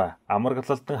сал тухай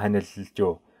амаргалалтан ханилж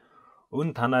юу.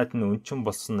 Өн танаад нь өнчин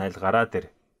болсон аль гараад ир.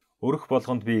 Өрөх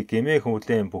болгонд би гэмээ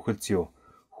хүлээн бүхэлз юу.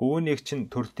 Хүүнийг чинь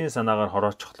төрөлтийн санаагаар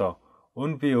хороочихлоо.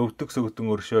 Өн би өвдөг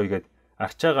сүгдэн өршөө гэд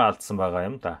арчаагаа алдсан байгаа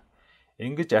юм да.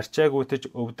 Ингэж арчааг үтэж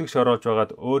өвдөг шороолж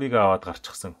байгаад өөрийгөө аваад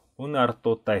гарчихсан. Үн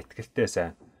ардуудаа итгэлтэй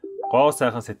сайн. Гоо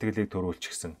сайхан сэтгэлийг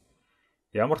төрүүлчихсэн.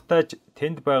 Ямар тааж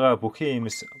тэнд байгаа бүхий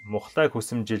имэс мухлайг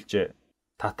хүсэмжилж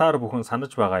татар бүхэн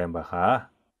санаж байгаа юм байхаа.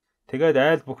 Тэгээд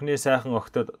айл бүхний сайхан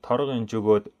огтод торго инж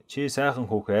өгөөд чи сайхан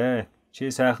хүүхээ.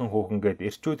 Чи сайхан хүүхэн гэд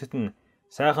эрчүүдэд нь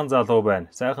сайхан залуу байна.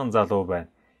 Сайхан залуу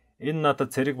байна. Энэ надад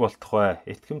цэрэг болтох бай.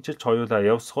 Итгэмжилж хоёулаа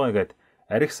явсгой гэд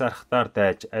арх сархтаар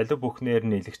дайж алив бүхнээр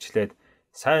нь илэгчлээд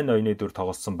сайн ноёны дүр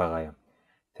тоглосон байгаа юм.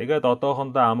 Тэгээд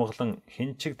одоохондоо амгалан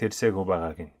хинчиг тэрсээгүй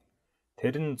байгаа гин.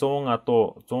 Тэр нь 100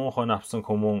 адуу 100 хон авсан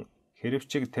хүмүүн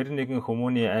хэрэвчиг тэр нэгэн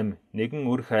хүмүүний ам нэгэн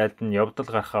үрх айлд нь явдал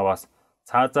гарахаа бас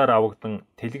цаазаар авагдан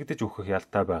тэлэгдэж өгөх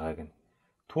ялтай байгаа гин.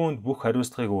 Түүнд бүх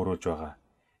хариуцлагыг өөрүүлж байгаа.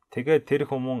 Тэгээд тэр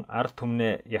хүмүүн ард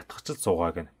түмнээ ятгахчил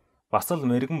суугаа гин. Бас л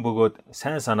мэрэгэн бөгөөд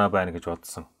сайн санаа байна гэж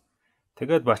бодсон.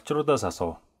 Тэгээд балчруудаас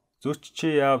асуув. Зүч чи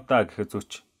яавдаа гэхэд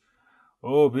зүч.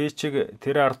 Өө би чиг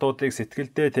тэр ардуудыг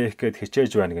сэтгэлдээ тээх гээд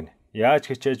хичээж байна гин. Яаж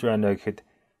хичээж байна вэ гэхэд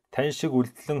тань шиг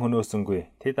үлдлэн хөнөөсөнгүй.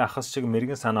 Тэд ахас шиг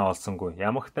мэрэгэн санаа олсонгүй.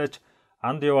 Ямагтайч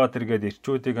анд яваад иргээд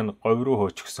ирчүүдийг нь говь руу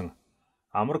хөөчихсөн.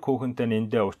 Амар хүүхэнтэй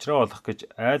нэндээ уучраа олох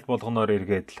гэж айл болгоноор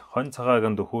эргээд л хонь цагааг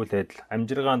нь дөхүүлээд л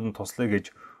амжиргаанд нь туслая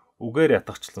гэж үгээр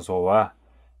ятгахчлан сууваа.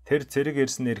 Тэр цэрэг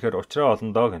ирсэн ирэхээр уучраа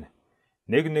олон доо гинэ.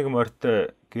 Нэг морьт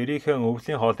гэрийнхэн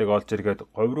өвлийн хоолыг олж иргээд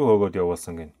говь руу хөөгөөд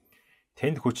явуулсан гинэ.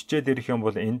 Тэнд хүчжээд ирэх юм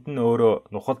бол энд нь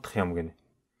өөрөө нухалдах юм гинэ.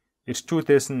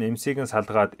 Ирчүүдээс нь эмсийг нь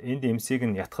салгаад энд эмсийг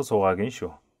нь ятгах суугаагийн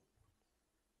шүү.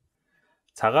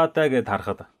 Цагаатаа гэд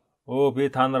харахад өө би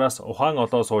та нараас ухаан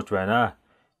олоо сууж байна.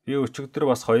 Би өчигдөр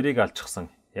бас хоёрыг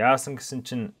алчихсан. Яасан гэсэн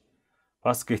чинь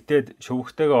бас гитээд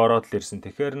шөвгтэйгээ ороод л ирсэн.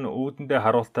 Тэгэхээр нь үүдэндээ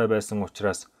харуултай байсан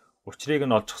учраас учрыг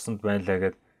нь олчихсонд байна лаа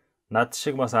гэд над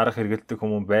шиг бас арга хэрэгэлдэг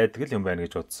хүмүүс байдаг л юм байна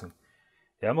гэж бодсон.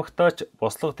 Ямагтаач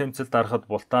бослого тэмцэлд арахад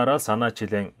бултаараа санаа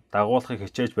чилэн дагуулахыг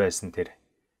хичээж байсан тэр.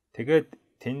 Тэгээд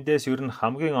тэндээс ер нь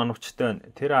хамгийн оновчтой нь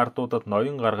тэр ардуудад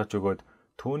ноён гаргаж өгөөд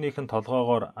түүнийхэн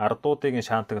толгоогоор ардуудыг нь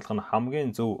шаантаглах нь хамгийн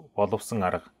зөв боловсон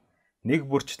арга. Нэг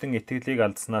бүрчлэн итгэлийг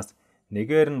алдснаас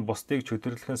нэгээр нь бусдыг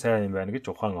чөдөрлөх нь сайн юм байна гэж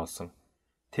ухаан олсон.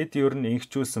 Тэд ер нь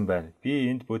инхчүүлсэн байна.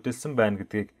 Би энд бүдэлсэн байна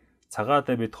гэдгийг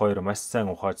цагаатаа бид хоёр маш сайн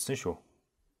ухаажсан шүү.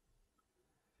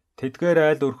 Тэдгээр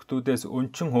айл өрхтүүдээс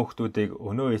өнчин хөөхтүүдийг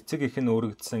өнөө эцэг их нь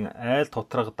үргэлжсэн айл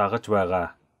тутраг дагаж байгаа.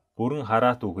 Бүрэн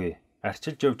хараат үгүй.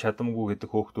 Арчилж явж чадамгүй гэдэг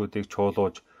хөөхтүүдийг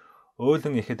чуулууж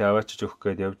өөлөн ихэд аваачиж өгөх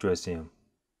гээд явж байсан юм.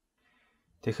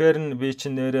 Тэгэхээр нь би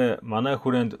чинь нэрэ манай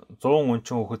хүрээнд 100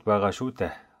 өнчин хөөхт байгаа шүү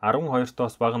дээ.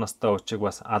 12-тоос бага настай учиг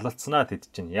бас алалцсанаа тэд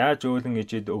чинь. Яаж өөлөн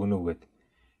ижид өгнө үгээд.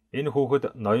 Энэ хүүхэд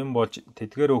ноён болж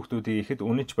тэдгээр хүүхдүүдийг ихэд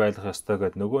үнэнч байлгах ёстой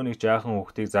гэд нөгөө нэг жаахан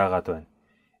хүүхдийг заагаад байна.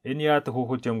 Энэ яадаг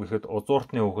хүүхэд юм гэхэд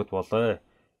узууртны хүүхэд болоо.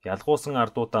 Ялгуусан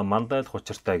ардуудаа мандайлах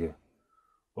учиртай гэв.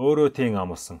 Өөрөө тийм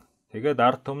амлсан. Тэгээд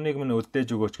ард түмнийг минь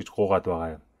үлдээж өгөөч гэж гуугаад байгаа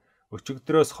юм.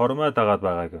 Өчигдрөөс хормой дагаад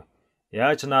байгаа гэв.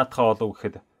 Яаж наадахаа олов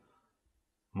гэхэд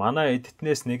манай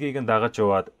эдтнээс нэгийг нь дагаж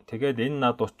яваад тэгээд энэ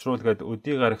над учруулгээд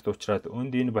өдий гарагт уучраад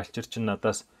өнд энэ балчир чинь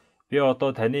надаас би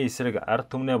одоо таны эсрэг ард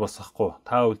түмнээ босгохгүй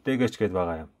та үлдээгээч гэд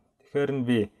байгаа юм. Тэгэхээр нь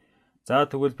би за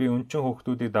тэгвэл би өнчин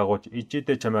хүүхдүүдийг дагууж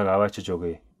ижидээ чамайг аваачиж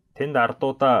өгье. Тэнд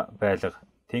ардуудаа байлга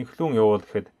тэнхлүүн явуул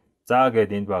гэхэд заа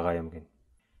гэд энд байгаа юм гин.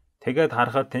 Тэгээд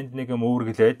харахад тэнд нэг юм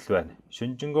үүргэлээд л байна.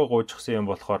 Шүнжэнгөө гуйчихсан юм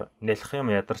болохоор нэлх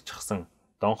юм ядарчихсан.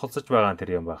 Донхолцож байгаа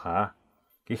тэр юм баха.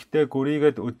 Гэхдээ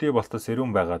гүрийгээд өдий болтол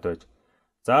сэрүүн байгаад байж.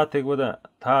 За тэгвэл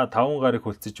та 5 гарыг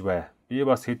хүлцэж бай. Би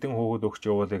бас хэдэн хүүхэд өгч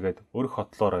явуулъя гэд өрх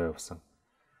хотлоороо явсан.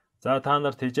 За та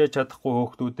нар тижээж чадахгүй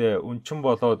хүүхдүүдээ өнчин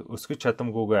болоод өсгөж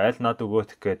чадамгүйгээ аль над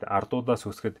өгөөх гэд ардуудаас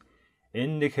үсгэд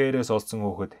энэ нэг хээрээс олсон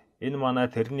хүүхэд энэ манай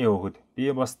тэрний хүүхэд би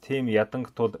бас тийм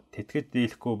яданг тул тэтгэж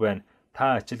дийлэхгүй байна.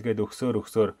 Та ачилгээд өгсөөр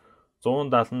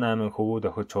 178 хөвүүд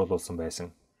охид чуулуулсан байсан.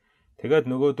 Тэгээд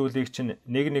нөгөөдүүлийг чинь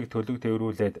нэг төлөг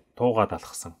тэрврүүлээд туугаад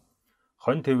алхсан.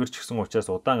 Хонь тэрвэрчгсэн учраас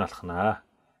удаан алхнаа.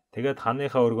 Тэгээд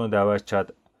ханыхаа өргөөнд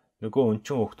аваачаад нөгөө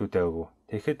өнчин хүүхдүүдээ өгөв.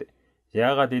 Тэгэхэд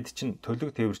яагаад эд чинь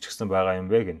төлөг тэрвэрчгсэн байгаа юм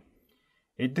бэ гин.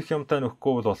 Идэх юмтай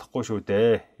нөхгүй бол болохгүй шүү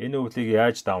дээ. Энэ өвлийг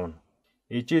яаж давна?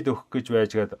 Ижид өгөх гэж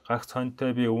байжгаад гагц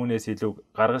хоньтой би үүнээс илүү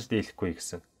гаргаж дийлэхгүй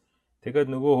гэсэн. Тэгээд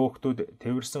нөгөө хүүхдүүд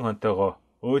тэрвэрсэн хонтойгоо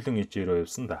өөлөн ижирөө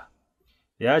явсан да.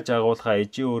 Яаж агуулхаа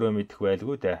ижи өөрөө мэдэх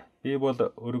байлгүй дээ. Би бол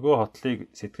өргөө хотлыг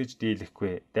сэтгэж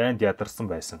дийлэхгүй дайнд ядарсан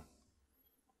байсан.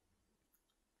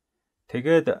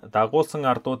 Тэгээд дагуулсан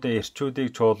ардуудын ирчүүдийг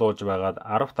чуулуулж байгаад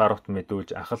 10-10-т мэдүүлж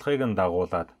ахалхыг нь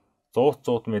дагуулад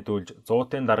 100-100-т мэдүүлж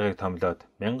 100-ын даргаыг томлоод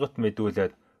 1000-т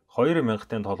мэдүүлээд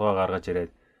 2000-ын толгой гаргаж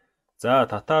ирээд за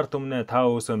татар түмнээ та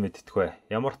өөсөө мэдтгэв.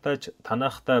 Ямартайч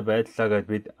танаахтай байдлаа гэд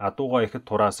бид адуугаа ихэд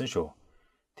тураасан шүү.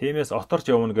 Тиймээс оторч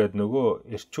явна гэд нөгөө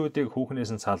ирчүүдийг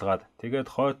хүүхнээс нь салгаад тэгээд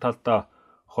хойд талдаа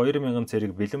 2000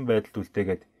 цэрэг бэлэн байдалд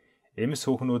үлдээгээд эмс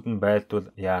хүүхнүүд нь байлдвал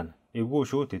яана. Эвгүй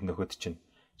шүү тэд нөхөд чинь.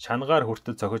 Шангаар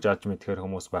хүртэл цохиж алж мэдхээр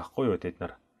хүмүүс байхгүй юу тэд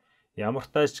нар.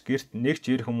 Ямартайч гэрт нэг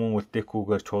ч ир хүмүүн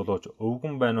үлдээхгүйгээр чуулууж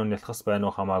өвгөн байна уу нялхас байна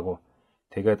уу хамаагүй.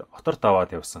 Тэгээд оторт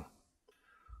аваад явсан.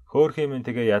 Хөөхий минь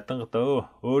тэгээ ядангад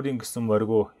өөрийн гисэн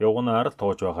моргуу явган арал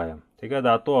тууж байгаа юм. Тэгээд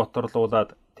адуу оторлуулаад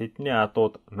тэдний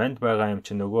адууд манд байгаа юм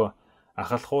чи нөгөө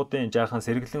ахалхуудын жаахан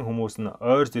сэргэлэн хүмүүс нь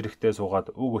ойр зэрэгтэй суугаад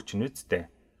үг өчнө үсттэй.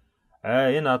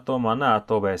 Энэ адуу манай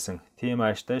адуу байсан. Тийм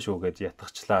ааштай шүү гэж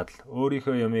ятгахчлаад л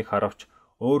өөрийнхөө юмыг харавч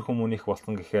өөр хүмүүнийх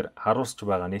болсон гэхээр харуулж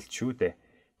байгаа нэлт шүү дээ.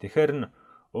 Тэгэхэр нь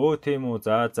тийм үү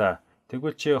за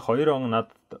тэгвэл чи 2 он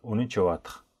надад үнэн ч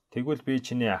яваадах. Тэгвэл би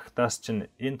чиний агтаас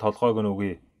чинь энэ толгойг нь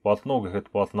үгүй болно уу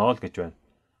гэхэд болно л гэж байна.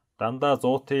 Дандаа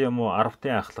 100-ийн юм уу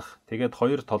 10-ийн ахлах. Тэгээд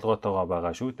 2 толгойтойгоо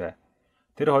байгаа шүү дээ.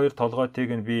 Тэр 2 толгойтыг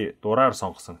нь би дураар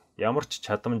сонгосон. Ямар ч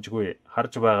чадамжгүй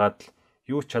харж байгаад л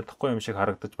юу ч чадахгүй юм шиг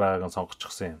харагдаж байгааг нь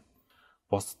сонгочихсон юм.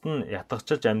 Бусд нь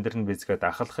ятгахчилж амьдрын бизгээд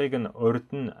ахлахыг нь урд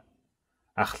нь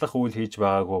ахлах үйл хийж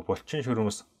байгаагүй булчин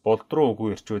шүрмэс болдруу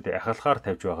үгүй ирчүүд ахлахаар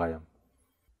тавьж байгаа юм.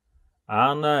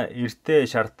 Аана эртээ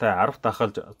шартай 10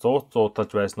 тахалж 100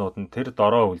 зууталж байснууд нь тэр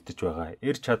дороо үлдэж байгаа.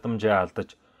 Эр чадамжаа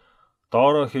алдаж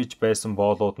доороо хийж байсан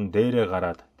боолууд нь дээрээ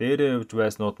гараад дээрээ явж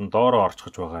байснууд нь доороо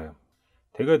орчхож байгаа юм.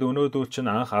 Тэгээд өнөөдөл чинь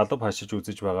анх алав хашиж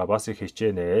үзэж байгаа бас их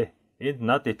хичээнэ. Энд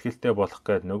над итгэлтэй болох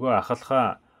гээд нөгөө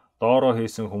ахалхаа доороо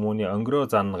хийсэн хүмүүний өнгөрөө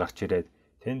зан гарч ирээд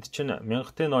тэнд чинь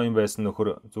мянгатын ноён байсан нөхөр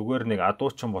зүгээр нэг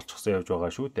адуучин болчихсон явж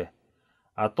байгаа шүү дээ.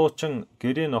 Адуучин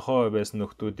гэрийн нохоо байсан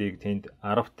нөхдүүдийг тэнд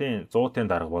 10-ын 100-ын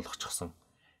дарга болгочихсон.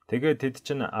 Тэгээд тэд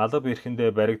чинь алав эрхэндээ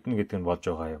баригдана гэдэг нь болж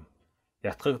байгаа юм.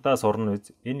 Ятгагдаа сурна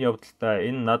үз. Энэ явдалтай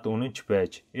энэ над үнэнч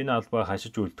байж энэ албаа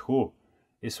хашиж үлдэх үү?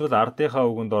 Эсвэл ардынхаа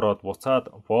үгэнд ороод буцаад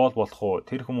боол болох уу?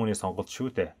 Тэр хүмүүний сонголт шүү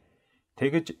дээ.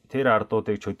 Тэгэж тэр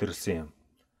ардуудыг чөдөрлсөн юм.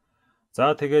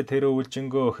 За тэгээд тэр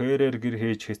өвлжингөө хээрээр гэр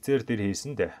хийж хэцээр тэр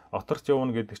хийсэн дээ. Оторч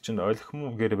явна гэдэг чинь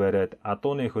олхмов гэр бариад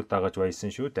адууны их хөл дагаж баясан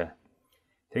шүү дээ.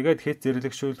 Тэгээд хит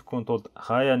зэрлэгшүүлэхгүй тулд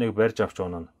хаяа нэг барьж авч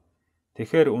унана.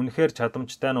 Тэгэхээр үнэхээр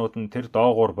чадамжтайнууд нь тэр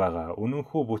доогуур байгаа.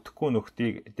 Үнэнхүү бүтэхгүй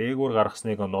нөхдийг дээгүүр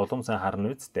гаргасныг нь улам сайн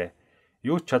харна үсттэй.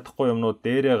 Юу ч чадахгүй юмнууд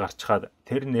дээрээ гарчхаад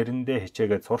тэр нэрэндээ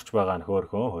хичээгээд сурч байгаа нь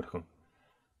хөөрхөн.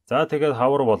 За тэгээд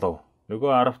хавар болов.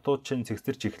 Нөгөө 10-тууд чинь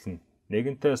цэгцэрч эхэлнэ.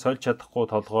 Нэгэнтээ сольж чадахгүй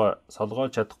толгой,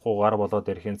 солгоож чадахгүй гар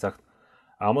болоод ирэхин цагт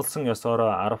амлсан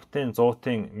ёсоороо 10-ын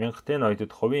 100-ын 1000-ын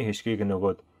ойдод хувийн хишгийг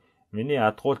нөгөөд миний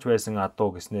адгуулж байсан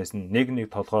адуу гэснээс нь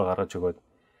нэг толгой гаргаж өгөөд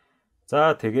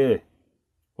за тэгээ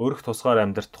өрх тусгаар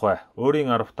амьдртугай өөрийн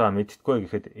 10-таа мэдтгүй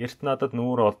гэхэд эрт надад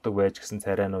нүүр олдог байж гисэн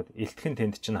царайнууд илтгэн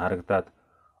тэнд чинь харагдаад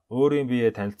өөрийн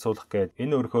биеэ танилцуулах гээд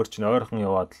энэ өрхөөр чинь ойрхон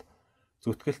яваад л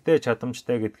зүтгэлтэй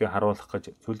чадамжтай гэдгээ харуулах гэж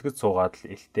зүлгэд суугаад л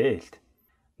илт.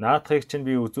 Наадахыг чинь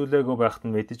би үзүүлээгүй байхад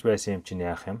нь мэдэж байсан юм чинь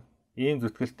яах юм? Ийм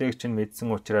зүтгэлтэйг чинь мэдсэн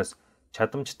учраас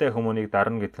чадамжтай хүмүүнийг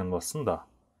дарна гэдэг нь болсон доо.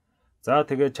 За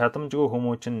тэгээд чадамжгүй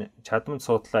хүмүүс чинь чадамж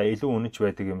судлаа илүү үнэж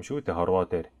байдаг юм шүү дээ хорвоо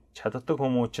дээр. Чаддаг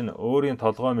хүмүүс чинь өөрийн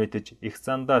толгой мэдэж их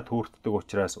зандаа түүртдэг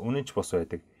учраас үнэнч бус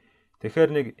байдаг. Тэгэхээр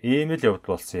нэг ийм л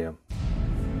явдал болсон юм.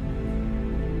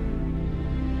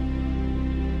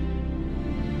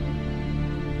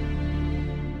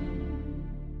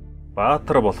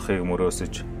 Баатар болохыг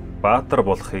мөрөөсөж, баатар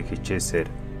болохыг хичээсээр,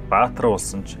 баатар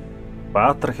болсон ч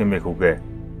баатар хэмээх үгэ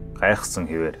гайхсан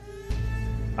хэвээр.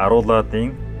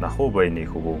 Аруулаадын нахуу баяны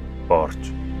хөвөө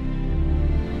Боорчу.